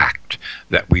fact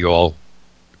that we all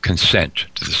consent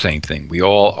to the same thing. We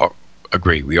all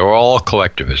agree. We are all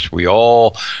collectivists. We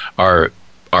all are.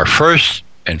 Our first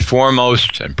and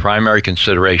foremost and primary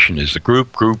consideration is the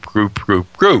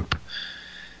group.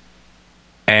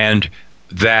 And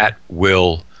that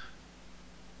will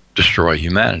destroy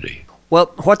humanity.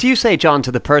 Well, what do you say, John,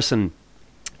 to the person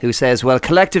who says, well,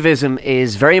 collectivism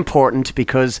is very important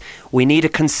because we need a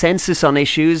consensus on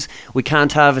issues. We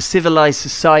can't have a civilized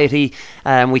society.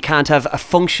 We can't have a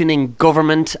functioning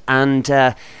government.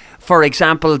 And, for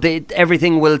example,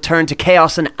 everything will turn to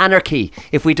chaos and anarchy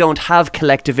if we don't have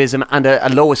collectivism and a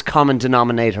lowest common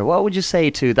denominator. What would you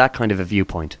say to that kind of a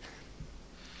viewpoint?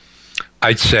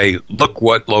 I'd say, look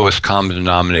what lowest common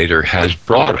denominator has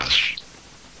brought us.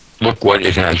 Look what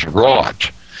it has wrought.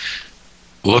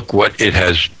 Look what it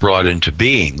has brought into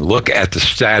being. Look at the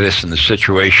status and the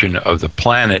situation of the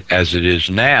planet as it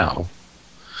is now,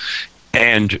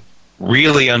 and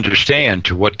really understand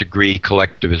to what degree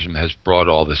collectivism has brought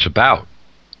all this about.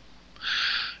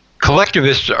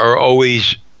 Collectivists are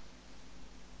always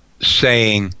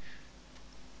saying,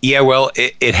 yeah, well,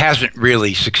 it hasn't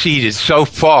really succeeded so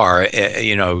far,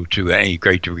 to any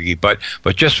great degree, but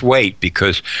just wait,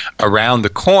 because around the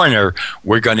corner,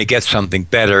 we're going to get something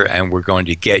better, and we're going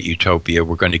to get utopia,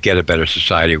 we're going to get a better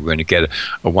society, we're going to get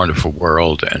a wonderful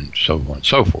world, and so on and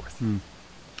so forth.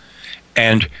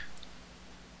 And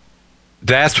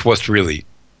that's what's really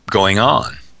going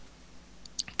on.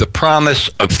 The promise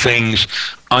of things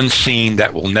unseen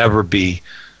that will never be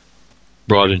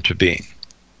brought into being.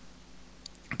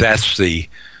 That's the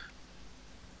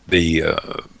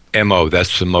MO,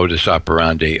 that's the modus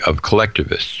operandi of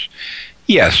collectivists.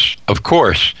 Yes, of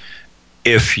course,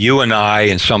 if you and I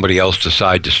and somebody else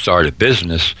decide to start a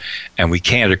business and we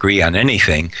can't agree on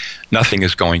anything, nothing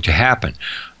is going to happen.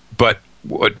 But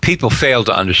what people fail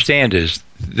to understand is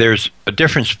there's a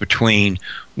difference between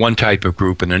one type of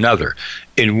group and another.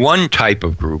 In one type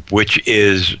of group, which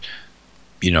is,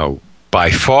 by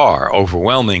far,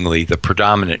 overwhelmingly, the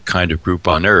predominant kind of group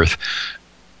on Earth,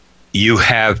 you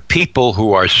have people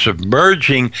who are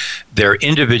submerging their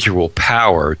individual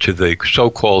power to the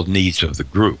so-called needs of the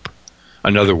group.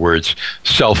 In other words,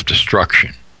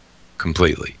 self-destruction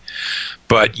completely.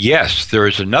 But yes, there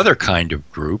is another kind of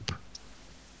group,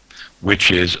 which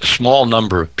is a small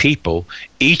number of people,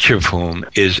 each of whom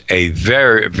is a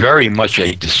very, very much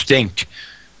a distinct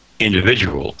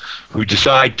individual, who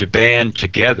decide to band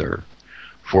together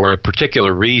for a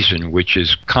particular reason, which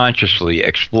is consciously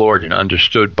explored and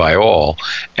understood by all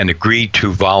and agreed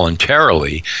to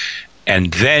voluntarily.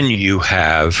 And then you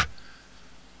have,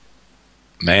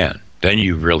 then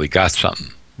you've really got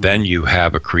something. Then you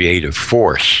have a creative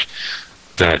force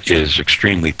that is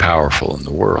extremely powerful in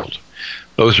the world.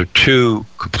 Those are two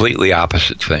completely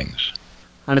opposite things.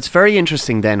 And it's very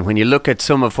interesting then when you look at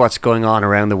some of what's going on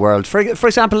around the world. For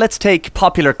example, let's take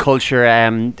popular culture,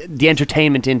 the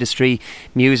entertainment industry,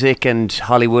 music and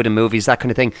Hollywood and movies, that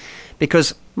kind of thing.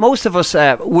 Because most of us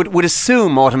would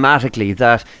assume automatically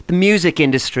that the music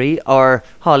industry or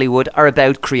Hollywood are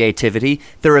about creativity.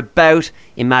 They're about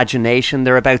imagination.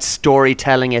 They're about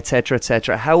storytelling, etc.,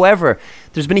 etc. However,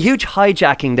 there's been a huge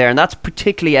hijacking there, and that's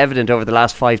particularly evident over the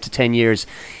last 5 to 10 years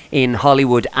in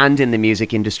Hollywood and in the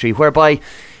music industry, whereby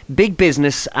big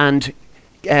business and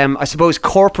I suppose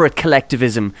corporate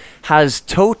collectivism has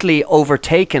totally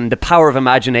overtaken the power of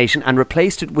imagination and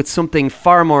replaced it with something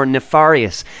far more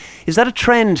nefarious. Is that a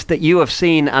trend that you have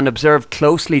seen and observed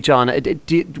closely, John?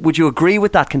 Would you agree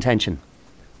with that contention?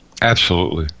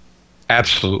 Absolutely.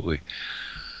 Absolutely.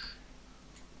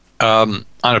 On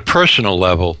a personal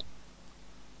level,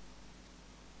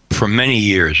 for many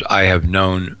years, I have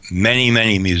known many,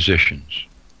 many musicians.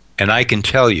 And I can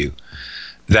tell you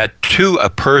that to a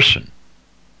person,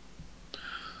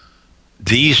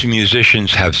 these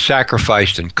musicians have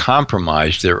sacrificed and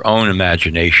compromised their own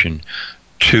imagination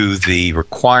to the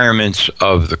requirements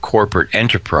of the corporate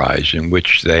enterprise in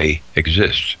which they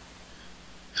exist.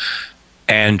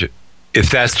 And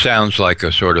if that sounds like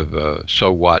a sort of a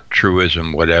so what,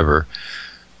 truism, whatever,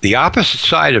 the opposite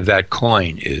side of that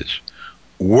coin is,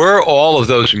 were all of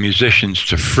those musicians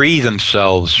to free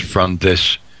themselves from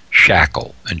this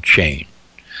shackle and chain,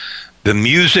 the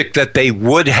music that they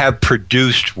would have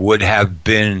produced would have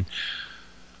been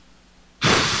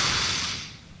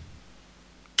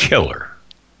killer,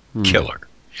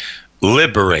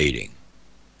 liberating,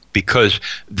 because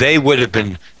they would have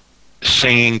been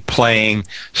singing, playing,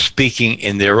 speaking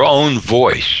in their own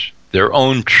voice, their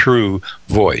own true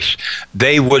voice.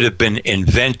 They would have been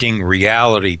inventing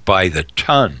reality by the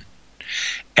ton,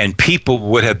 and people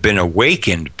would have been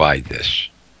awakened by this,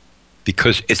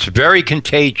 because it's very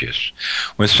contagious.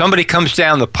 When somebody comes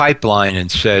down the pipeline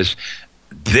and says,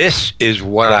 this is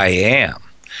what I am,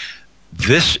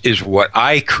 this is what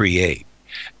I create,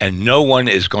 and no one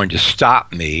is going to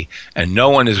stop me, and no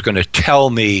one is going to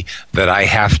tell me that I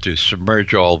have to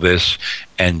submerge all this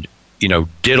and,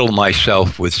 diddle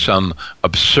myself with some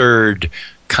absurd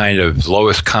kind of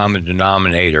lowest common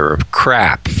denominator of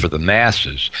crap for the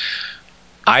masses.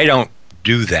 I don't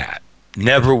do that.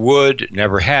 Never would,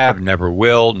 never have, never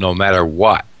will, no matter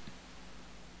what.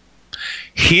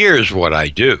 Here's what I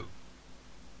do.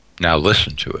 Now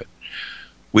listen to it.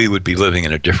 We would be living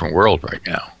in a different world right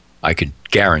now. I can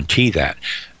guarantee that.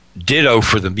 Ditto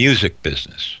for the music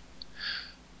business.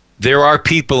 There are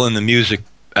people in the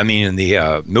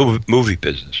movie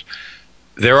business.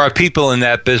 There are people in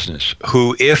that business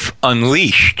who, if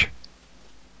unleashed,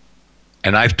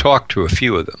 and I've talked to a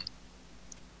few of them,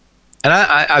 and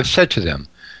I've said to them,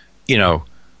 we're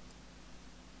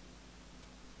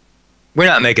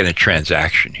not making a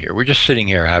transaction here. We're just sitting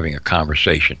here having a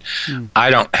conversation. I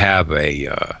don't have a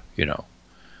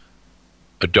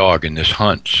dog in this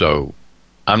hunt, so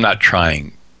I'm not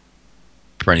trying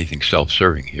for anything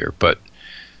self-serving here. But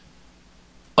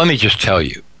let me just tell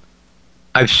you,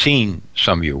 I've seen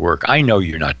some of your work. I know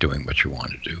you're not doing what you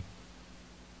want to do.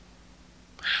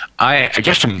 I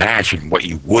just imagine what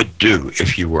you would do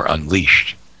if you were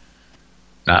unleashed.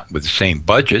 Not with the same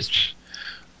budgets,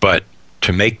 but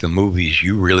to make the movies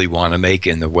you really want to make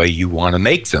in the way you want to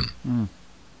make them.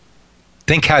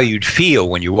 Think how you'd feel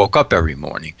when you woke up every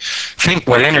morning. Think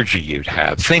what energy you'd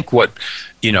have. Think what,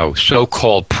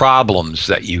 so-called problems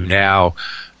that you now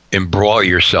embroil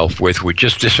yourself with would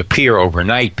just disappear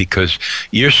overnight because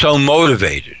you're so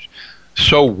motivated,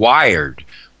 so wired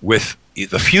with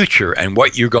the future and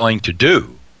what you're going to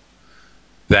do,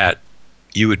 that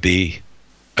you would be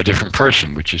a different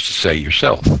person, which is to say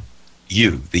yourself.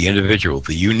 You, the individual,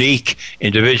 the unique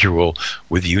individual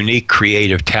with unique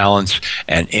creative talents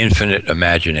and infinite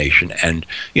imagination. And,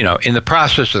 in the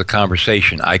process of the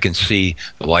conversation, I can see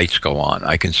the lights go on.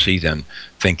 I can see them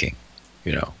thinking,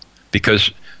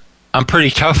 because I'm pretty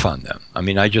tough on them.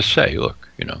 I just say, look,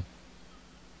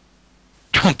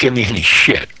 don't give me any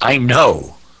shit. I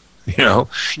know.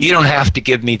 You don't have to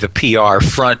give me the PR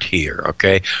front here,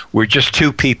 okay? We're just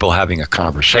two people having a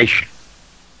conversation.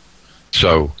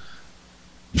 So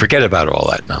forget about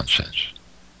all that nonsense.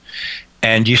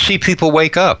 And you see people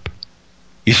wake up.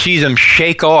 You see them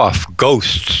shake off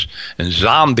ghosts and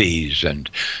zombies and,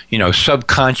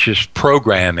 subconscious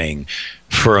programming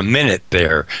for a minute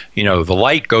there. The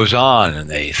light goes on and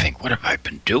they think, what have I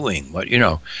been doing?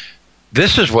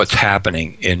 This is what's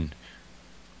happening in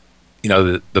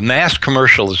the mass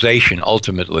commercialization.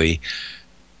 Ultimately,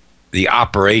 the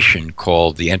operation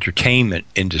called the entertainment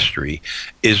industry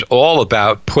is all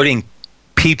about putting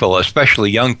people, especially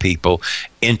young people,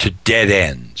 into dead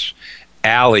ends.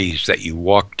 Alleys that you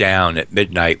walk down at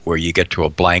midnight where you get to a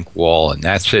blank wall, and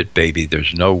that's it, baby.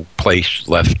 There's no place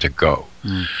left to go.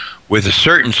 With a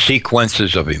certain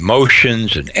sequences of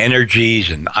emotions and energies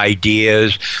and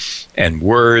ideas and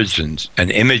words and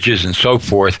images and so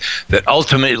forth that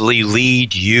ultimately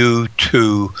lead you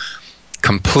to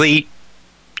complete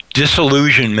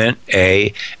disillusionment,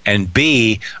 A, and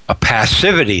B, a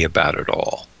passivity about it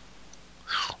all,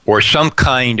 or some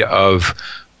kind of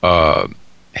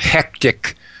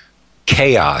hectic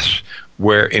chaos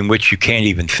in which you can't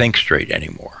even think straight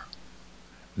anymore.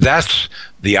 That's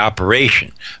the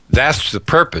operation. That's the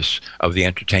purpose of the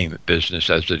entertainment business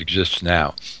as it exists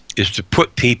now, is to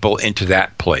put people into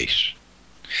that place.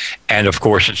 And of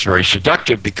course, it's very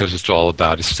seductive because it's all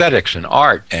about aesthetics and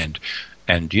art, and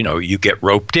you know, you get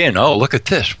roped in. Oh, look at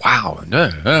this! Wow!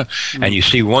 And you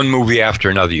see one movie after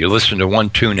another. You listen to one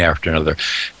tune after another,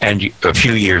 and a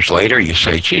few years later, you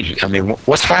say, "Geez, I mean,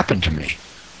 what's happened to me?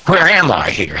 Where am I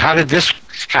here? How did this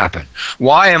happen?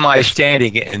 Why am I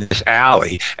standing in this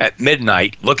alley at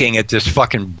midnight looking at this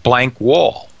fucking blank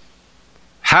wall?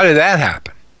 How did that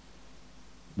happen?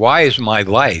 Why is my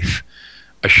life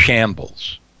a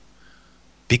shambles?"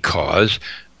 Because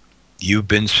you've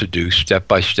been seduced step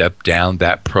by step down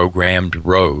that programmed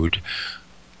road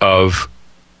of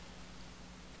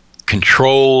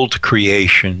controlled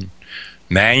creation,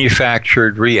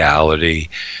 manufactured reality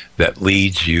that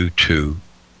leads you to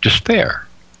despair.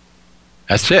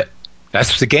 That's it.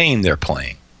 That's the game they're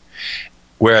playing.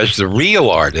 Whereas the real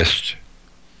artist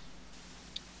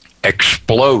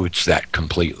explodes that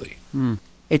completely.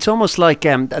 It's almost like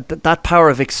that power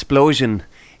of explosion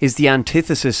is the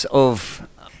antithesis of,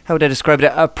 how would I describe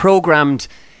it, a programmed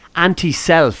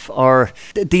anti-self, or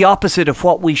the opposite of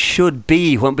what we should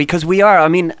be, because we are, I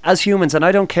mean, as humans, and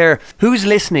I don't care who's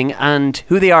listening and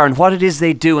who they are and what it is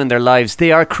they do in their lives,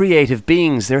 they are creative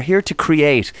beings. They're here to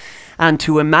create and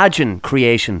to imagine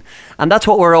creation, and that's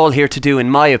what we're all here to do, in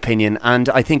my opinion. And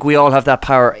I think we all have that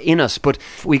power in us, but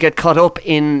we get caught up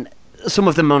in some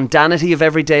of the mundanity of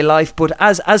everyday life. But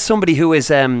as somebody who is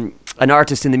an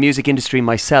artist in the music industry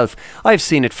myself, I've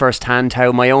seen it firsthand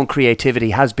how my own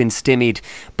creativity has been stymied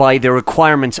by the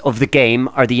requirements of the game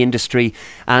or the industry.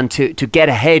 And to get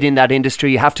ahead in that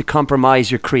industry, you have to compromise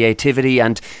your creativity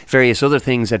and various other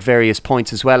things at various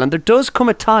points as well. And there does come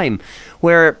a time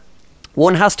where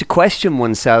one has to question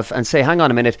oneself and say, hang on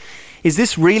a minute, is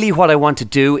this really what I want to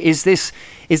do? Is this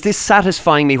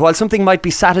satisfying me? While something might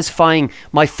be satisfying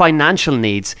my financial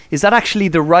needs, is that actually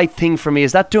the right thing for me?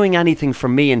 Is that doing anything for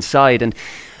me inside? And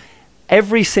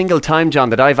every single time, John,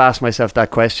 that I've asked myself that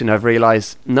question, I've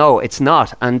realised, no, it's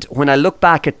not. And when I look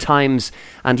back at times,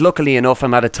 and luckily enough,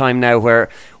 I'm at a time now where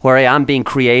I am being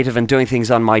creative and doing things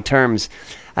on my terms.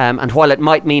 And while it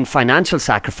might mean financial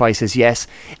sacrifices, yes,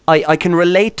 I can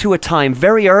relate to a time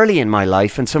very early in my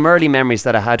life and some early memories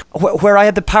that I had where I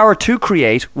had the power to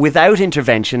create without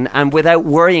intervention and without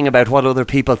worrying about what other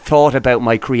people thought about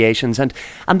my creations. And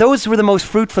those were the most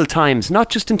fruitful times, not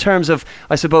just in terms of,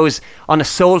 I suppose, on a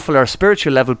soulful or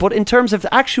spiritual level, but in terms of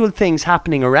actual things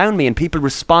happening around me and people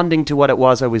responding to what it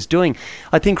was I was doing.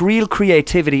 I think real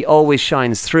creativity always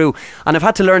shines through. And I've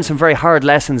had to learn some very hard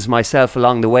lessons myself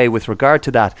along the way with regard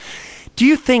to that. Do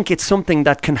you think it's something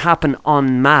that can happen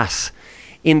en masse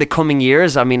in the coming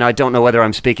years? I mean, I don't know whether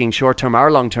I'm speaking short-term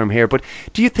or long-term here, but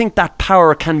do you think that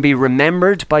power can be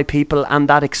remembered by people and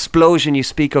that explosion you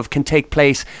speak of can take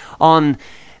place on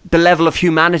the level of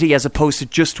humanity as opposed to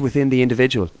just within the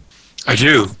individual? I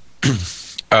do.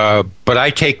 But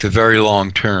I take the very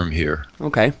long term here.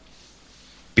 Okay.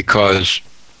 Because,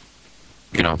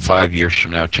 5 years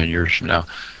from now, 10 years from now,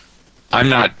 I'm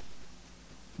not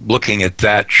looking at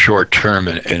that short term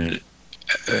in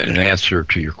an answer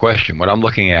to your question. What I'm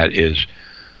looking at is,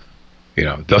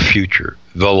 the future,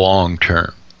 the long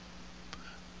term.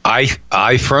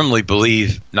 I firmly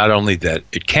believe not only that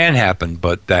it can happen,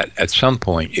 but that at some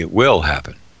point it will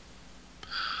happen.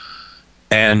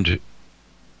 And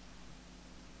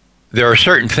there are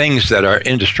certain things that are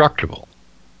indestructible.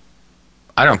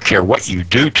 I don't care what you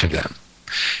do to them.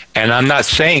 And I'm not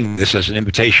saying this as an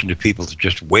invitation to people to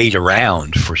just wait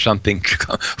around for something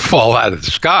to fall out of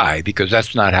the sky, because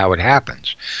that's not how it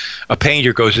happens. A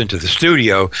painter goes into the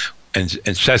studio and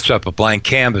sets up a blank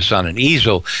canvas on an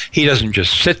easel. He doesn't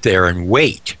just sit there and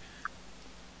wait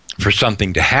for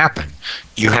something to happen.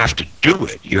 You have to do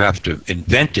it. You have to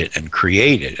invent it and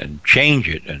create it and change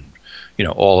it and,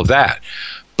 all of that.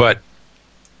 But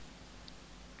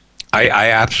I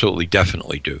absolutely,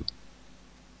 definitely do.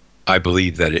 I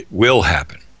believe that it will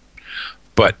happen.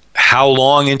 But how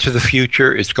long into the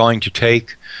future it's going to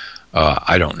take,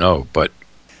 I don't know, but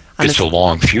And it's a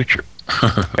long future.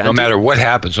 No matter what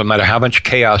happens, no matter how much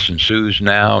chaos ensues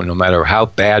now, no matter how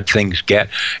bad things get,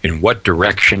 in what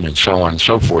direction, and so on and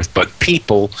so forth. But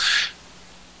people,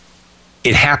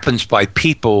 it happens by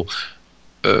people,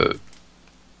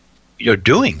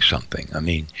 doing something. I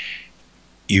mean,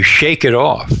 you shake it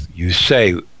off. You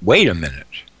say, wait a minute.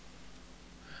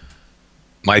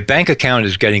 My bank account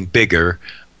is getting bigger,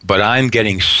 but I'm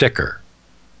getting sicker.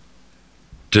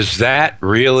 Does that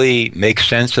really make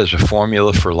sense as a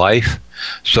formula for life?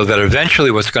 So that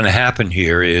eventually what's going to happen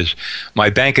here is my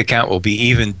bank account will be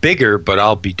even bigger, but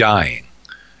I'll be dying.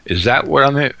 Is that what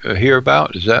I'm here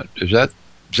about? Is that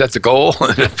the goal?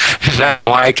 Is that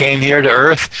why I came here to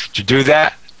Earth, to do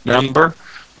that number?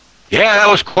 Yeah, that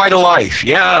was quite a life.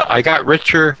 Yeah, I got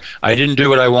richer. I didn't do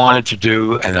what I wanted to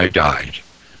do, and I died.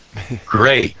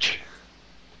 Great.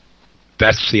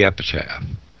 That's the epitaph.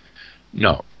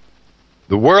 No.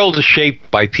 The world is shaped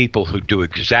by people who do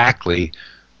exactly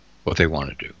what they want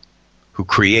to do, who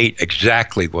create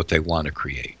exactly what they want to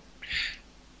create.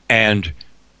 And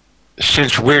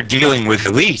since we're dealing with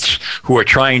elites who are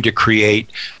trying to create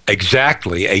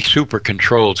exactly a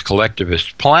super-controlled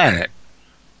collectivist planet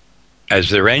as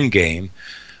their end game,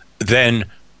 then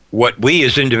what we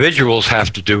as individuals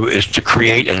have to do is to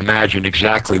create and imagine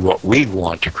exactly what we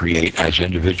want to create as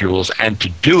individuals, and to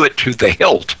do it to the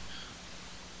hilt.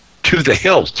 To the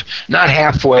hilt. Not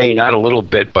halfway, not a little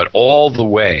bit, but all the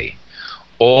way.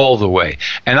 All the way.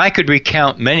 And I could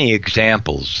recount many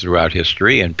examples throughout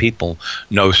history, and people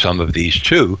know some of these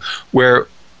too, where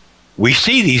we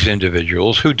see these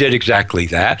individuals who did exactly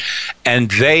that,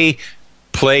 and they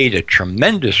played a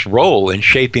tremendous role in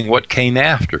shaping what came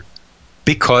after.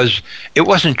 Because it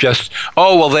wasn't just,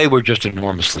 oh, well, they were just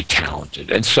enormously talented,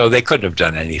 and so they couldn't have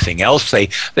done anything else. They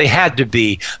had to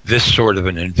be this sort of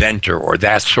an inventor, or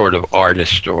that sort of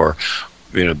artist, or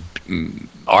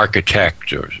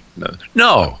architect, or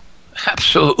no,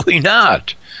 absolutely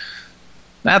not.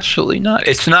 Absolutely not.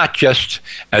 It's not just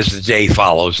as the day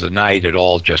follows the night, it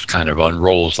all just kind of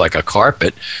unrolls like a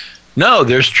carpet. No,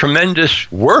 there's tremendous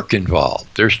work involved.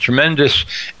 There's tremendous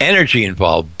energy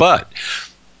involved, but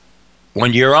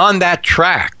when you're on that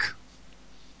track,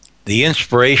 the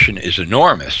inspiration is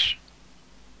enormous,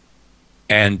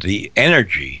 and the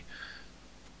energy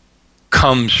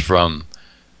comes from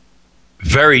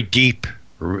very deep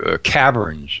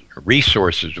caverns,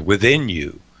 resources within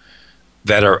you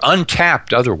that are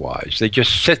untapped otherwise. They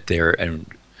just sit there and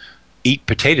eat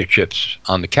potato chips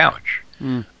on the couch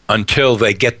until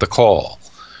they get the call.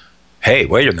 Hey,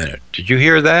 wait a minute. Did you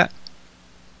hear that?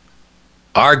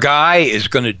 Our guy is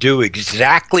going to do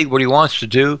exactly what he wants to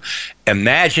do.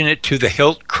 Imagine it to the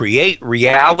hilt. Create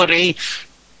reality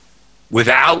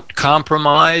without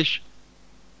compromise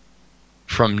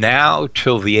from now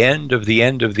till the end of the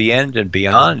end of the end and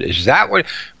beyond. Is that what?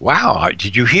 Wow,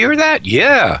 did you hear that?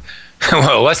 Yeah.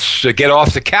 Well, let's get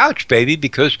off the couch, baby,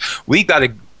 because we got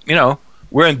to,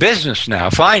 we're in business now,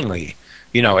 finally.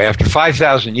 After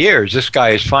 5,000 years, this guy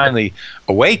is finally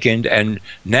awakened, and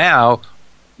now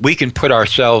we can put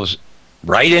ourselves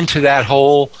right into that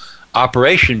whole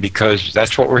operation, because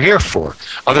that's what we're here for.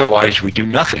 Otherwise, we do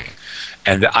nothing.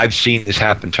 And I've seen this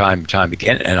happen time and time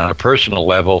again, and on a personal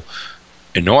level,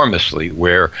 enormously,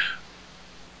 where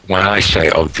when I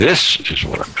say, oh, this is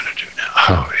what I'm going to do now.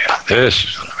 Oh, yeah, this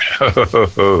is what I'm going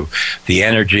to do. The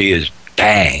energy is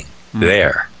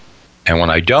there. And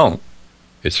when I don't,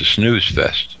 it's a snooze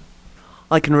fest.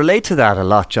 I can relate to that a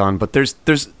lot, John, but there's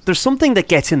something that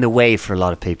gets in the way for a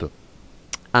lot of people.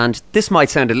 And this might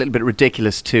sound a little bit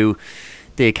ridiculous to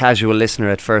the casual listener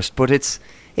at first, but it's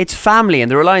family and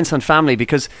the reliance on family,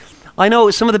 because I know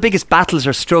some of the biggest battles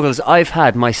or struggles I've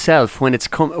had myself when it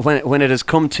has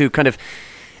come to kind of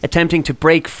attempting to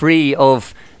break free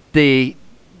of the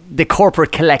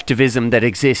corporate collectivism that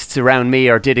exists around me,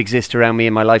 or did exist around me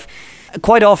in my life.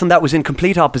 Quite often that was in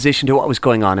complete opposition to what was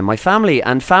going on in my family,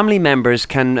 and family members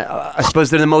can, I suppose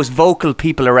they're the most vocal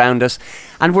people around us,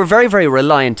 and we're very, very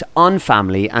reliant on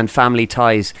family and family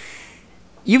ties.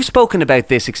 You've spoken about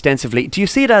this extensively. Do you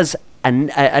see it as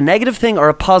a negative thing or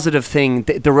a positive thing,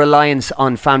 the reliance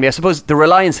on family? I suppose the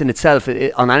reliance in itself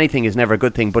on anything is never a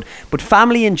good thing, but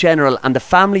family in general and the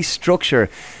family structure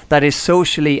that is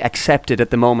socially accepted at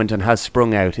the moment and has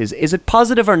sprung out, is it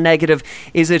positive or negative?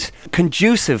 Is it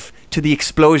conducive to the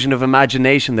explosion of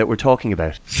imagination that we're talking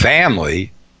about?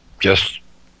 Family, just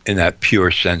in that pure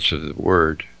sense of the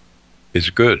word, is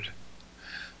good.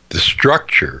 The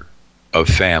structure of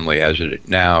family as it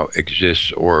now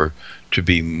exists, or to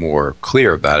be more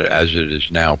clear about it, as it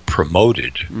is now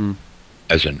promoted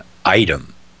as an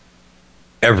item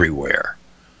everywhere.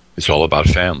 It's all about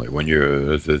family. When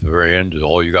you're at the very end,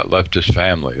 all you got left is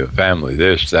family. A family,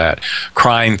 this, that,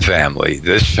 crime family,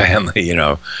 this family, you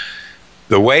know.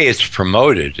 The way it's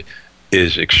promoted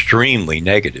is extremely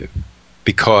negative,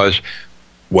 because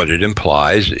what it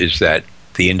implies is that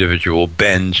the individual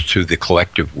bends to the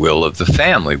collective will of the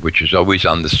family, which is always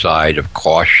on the side of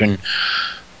caution,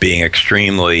 being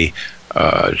extremely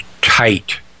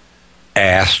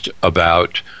tight-assed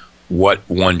about what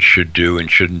one should do and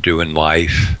shouldn't do in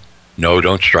life. No,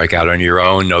 don't strike out on your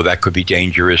own. No, that could be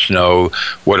dangerous. No,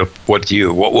 what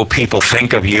will people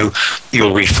think of you?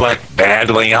 You'll reflect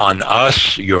badly on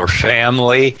us, your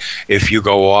family, if you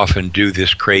go off and do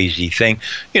this crazy thing.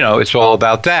 You know, it's all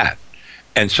about that.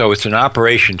 And so it's an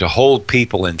operation to hold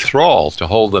people in thrall, to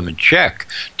hold them in check,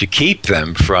 to keep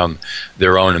them from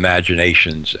their own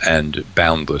imaginations and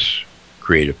boundless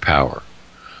creative power.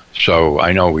 So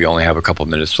I know we only have a couple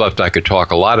minutes left. I could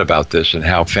talk a lot about this and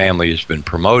how family has been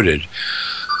promoted.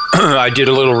 I did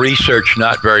a little research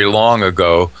not very long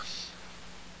ago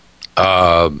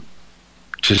to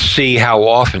see how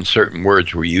often certain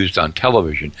words were used on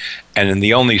television. And in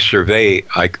the only survey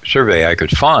I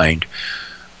could find,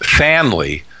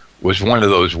 family was one of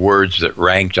those words that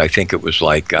ranked, I think it was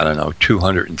like,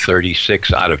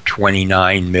 236 out of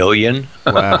 29 million.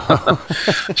 Wow.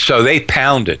 So they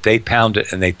pound it, and they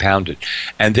pound it.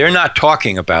 And they're not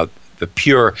talking about the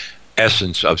pure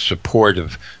essence of support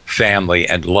of family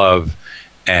and love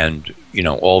and, you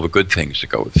know, all the good things that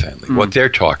go with family. What they're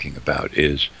talking about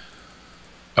is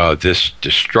this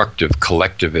destructive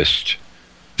collectivist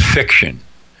fiction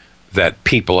that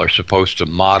people are supposed to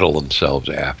model themselves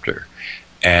after.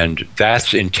 And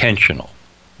that's intentional.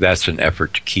 That's an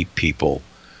effort to keep people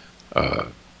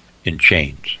in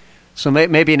chains. So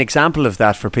maybe an example of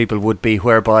that for people would be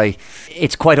whereby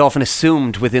it's quite often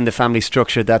assumed within the family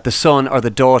structure that the son or the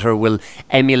daughter will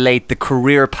emulate the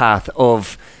career path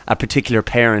of a particular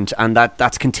parent, and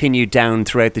that's continued down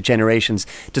throughout the generations,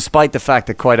 despite the fact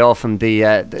that quite often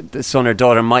the son or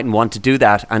daughter mightn't want to do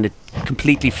that, and it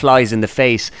completely flies in the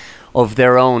face of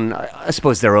their own, I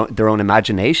suppose, their own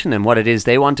imagination and what it is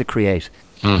they want to create.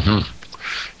 Mm-hmm.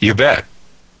 You bet.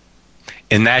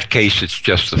 In that case, it's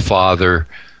just the father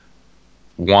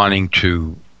wanting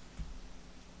to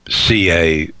see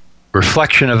a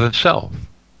reflection of himself.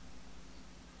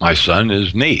 My son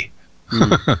is me.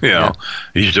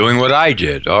 He's doing what I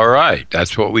did. All right,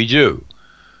 that's what we do.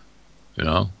 You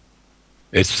know,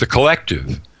 it's the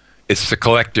collective. It's the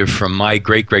collective from my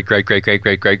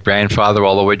great-great-great-great-great-great-great-grandfather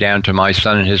all the way down to my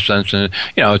son and his sons. And,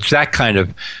 you know, it's that kind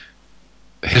of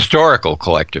historical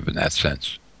collective in that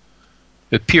sense.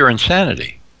 It's pure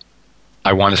insanity.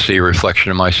 I want to see a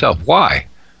reflection of myself. Why?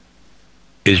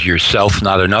 Is yourself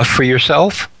not enough for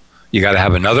yourself? You got to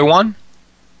have another one?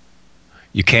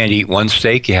 You can't eat one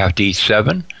steak, you have to eat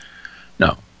 7?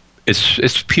 No,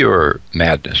 it's pure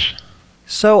madness.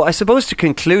 So I suppose to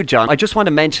conclude, John, I just want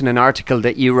to mention an article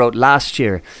that you wrote last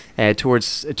year,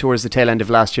 towards the tail end of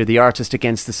last year, The Artist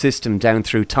Against the System Down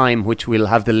Through Time, which we'll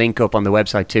have the link up on the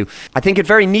website too. I think it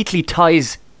very neatly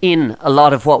ties in a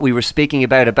lot of what we were speaking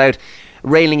about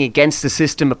railing against the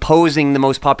system, opposing the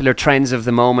most popular trends of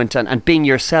the moment, and being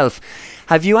yourself.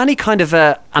 Have you any kind of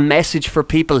a message for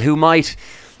people who might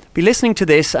be listening to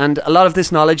this, and a lot of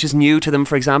this knowledge is new to them?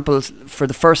 For example, for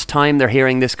the first time they're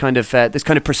hearing this kind of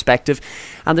perspective,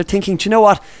 and they're thinking, do you know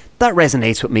what, that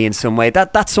resonates with me in some way.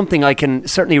 That's something I can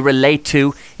certainly relate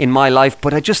to in my life,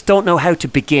 but I just don't know how to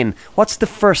begin. What's the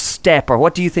first step, or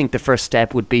what do you think the first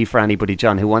step would be for anybody,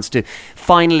 John, who wants to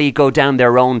finally go down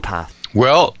their own path?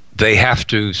 Well, they have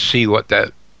to see for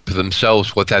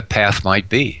themselves what that path might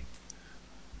be.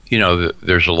 You know,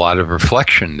 there's a lot of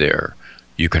reflection there.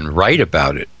 You can write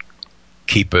about it.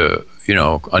 Keep a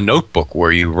notebook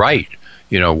where you write,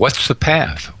 what's the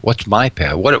path? What's my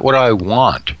path? What do I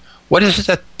want? What is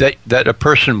it that a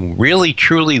person really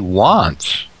truly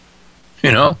wants?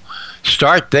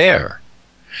 Start there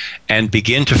and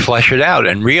begin to flesh it out,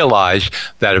 and realize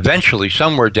that eventually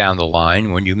somewhere down the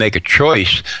line, when you make a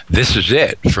choice, this is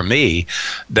it for me,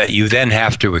 that you then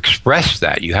have to express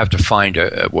that. You have to find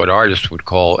what artists would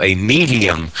call a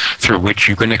medium through which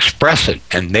you can express it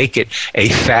and make it a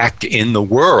fact in the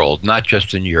world, not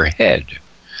just in your head.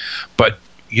 But,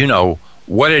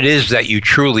 what it is that you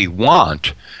truly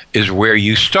want is where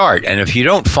you start. And if you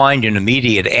don't find an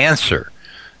immediate answer,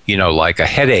 like a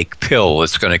headache pill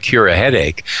that's going to cure a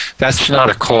headache, that's not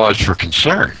a cause for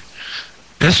concern.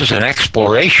 This is an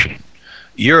exploration.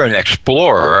 You're an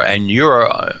explorer, and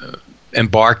you're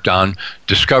embarked on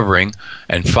discovering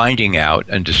and finding out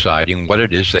and deciding what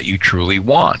it is that you truly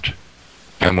want.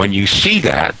 And when you see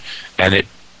that, and it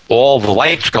all the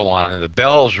lights go on and the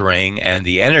bells ring and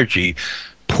the energy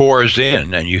pours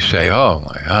in, and you say, oh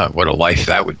my God, what a life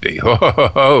that would be. Ho, ho, ho,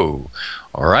 ho.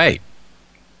 All right.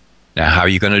 Now, how are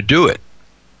you going to do it?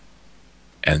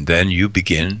 And then you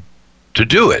begin to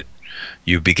do it.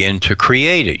 You begin to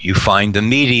create it. You find the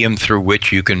medium through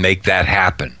which you can make that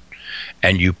happen.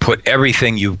 And you put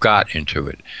everything you've got into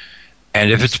it.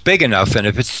 And if it's big enough, and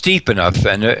if it's steep enough,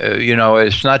 and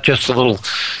it's not just a little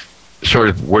sort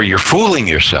of where you're fooling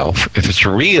yourself, if it's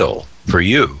real for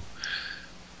you,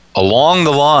 along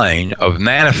the line of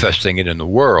manifesting it in the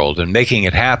world and making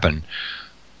it happen,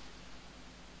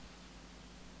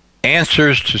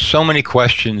 answers to so many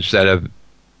questions that have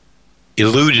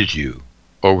eluded you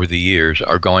over the years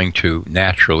are going to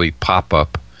naturally pop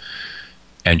up,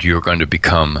 and you're going to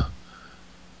become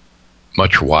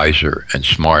much wiser and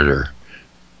smarter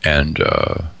and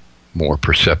more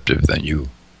perceptive than you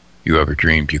ever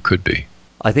dreamed you could be.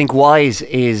 I think wise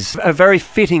is a very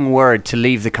fitting word to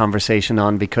leave the conversation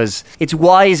on, because it's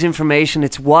wise information,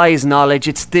 it's wise knowledge,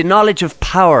 it's the knowledge of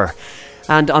power.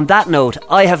 And on that note,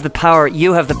 I have the power,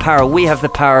 you have the power, we have the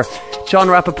power. John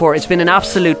Rappaport, it's been an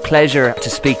absolute pleasure to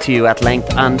speak to you at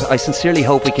length, and I sincerely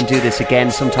hope we can do this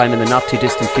again sometime in the not too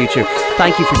distant future.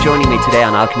 Thank you for joining me today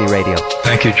on Alchemy Radio.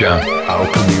 Thank you, John.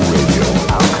 Alchemy Radio.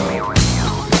 Alchemy Radio.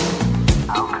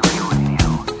 Alchemy Radio.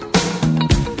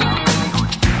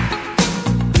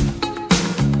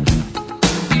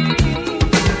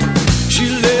 She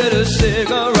lit a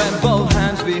cigarette, both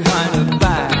hands behind her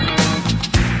back.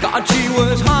 Thought she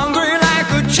was hungry like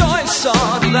a choice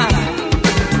on that.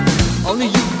 Only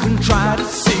you can try to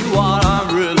see what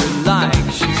I'm really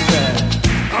like, she said.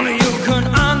 Only you can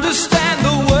understand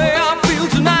the way I feel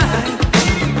tonight.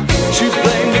 She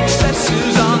blamed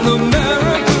excesses on the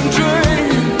American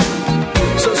dream.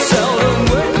 So seldom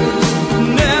witnessed,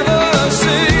 never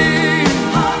seen.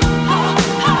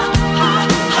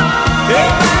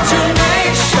 Imagination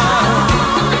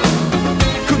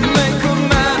could make a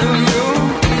man of you.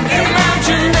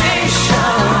 Imagination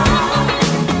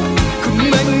could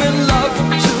make me love you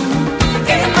too.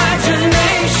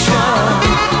 Imagination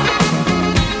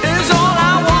is all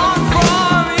I want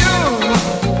from you.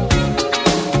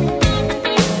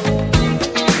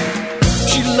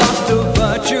 She lost her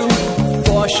virtue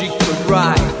before she could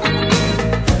write.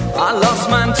 I lost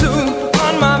mine too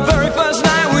on my very first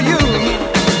night with you.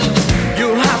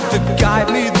 You'll have to guide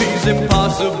me these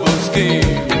impossible schemes.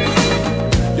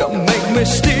 You'll make me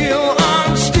steal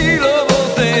unstealable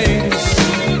things.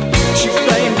 She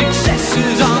blamed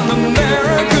excesses on the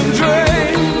American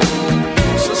dream.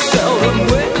 So seldom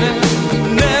witnessed,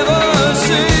 never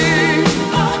seen.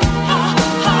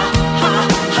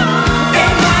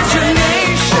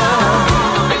 Imagination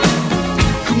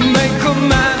could make a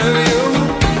man of you.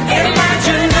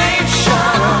 Imagination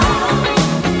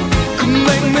could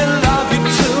make me love you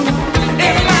too.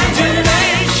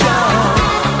 Imagination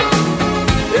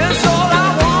is all I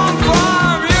want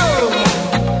from you.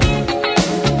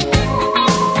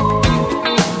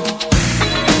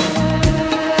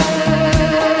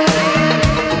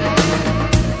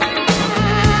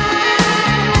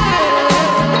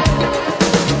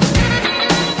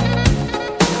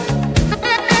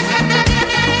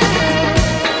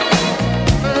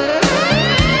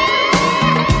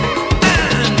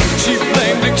 She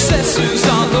blamed excesses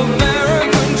on the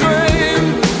American dream.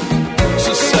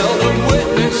 So seldom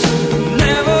witnessed,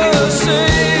 never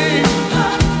seen.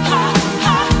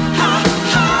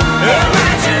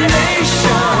 Imagination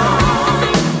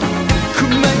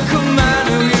could make a man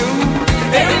of you.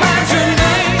 Imagination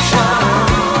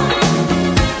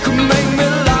could make me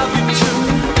love you too.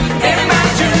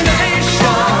 Imagination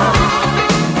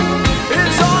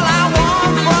is all I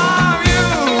want from you.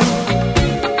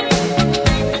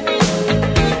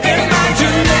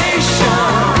 Imagination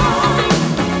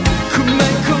could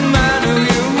make a man of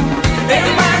you.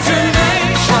 Imagination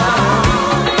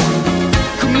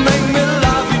could make me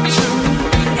love you too.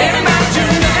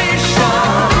 Imagination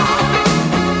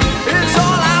is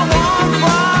all I want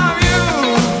from you.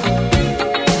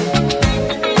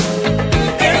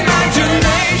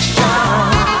 Imagination.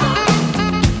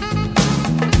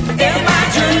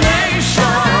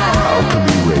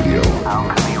 Alchemy Radio.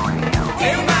 Alchemy Radio.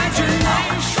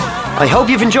 Imagination. I hope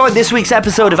you've enjoyed this week's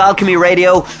episode of Alchemy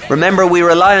Radio. Remember, we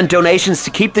rely on donations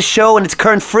to keep the show in its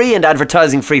current free and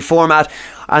advertising-free format,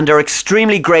 and are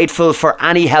extremely grateful for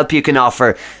any help you can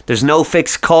offer. There's no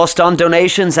fixed cost on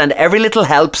donations, and every little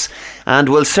helps, and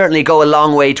will certainly go a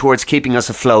long way towards keeping us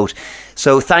afloat.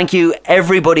 So thank you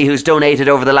everybody who's donated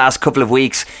over the last couple of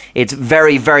weeks. It's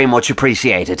very, very much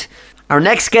appreciated. Our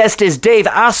next guest is Dave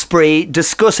Asprey,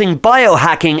 discussing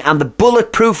biohacking and the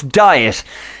bulletproof diet.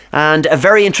 and a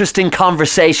very interesting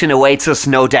conversation awaits us,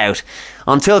 no doubt.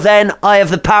 Until then, I have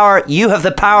the power, you have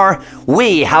the power,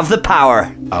 we have the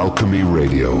power. Alchemy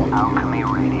Radio. Alchemy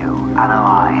Radio.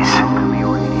 Analyze. Alchemy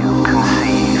Radio.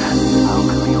 Conceive.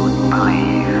 Alchemy Radio.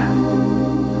 Believe.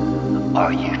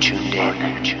 Are you tuned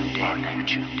in? Tuned in. Tuned in.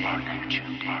 Tuned in.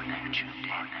 Tuned in.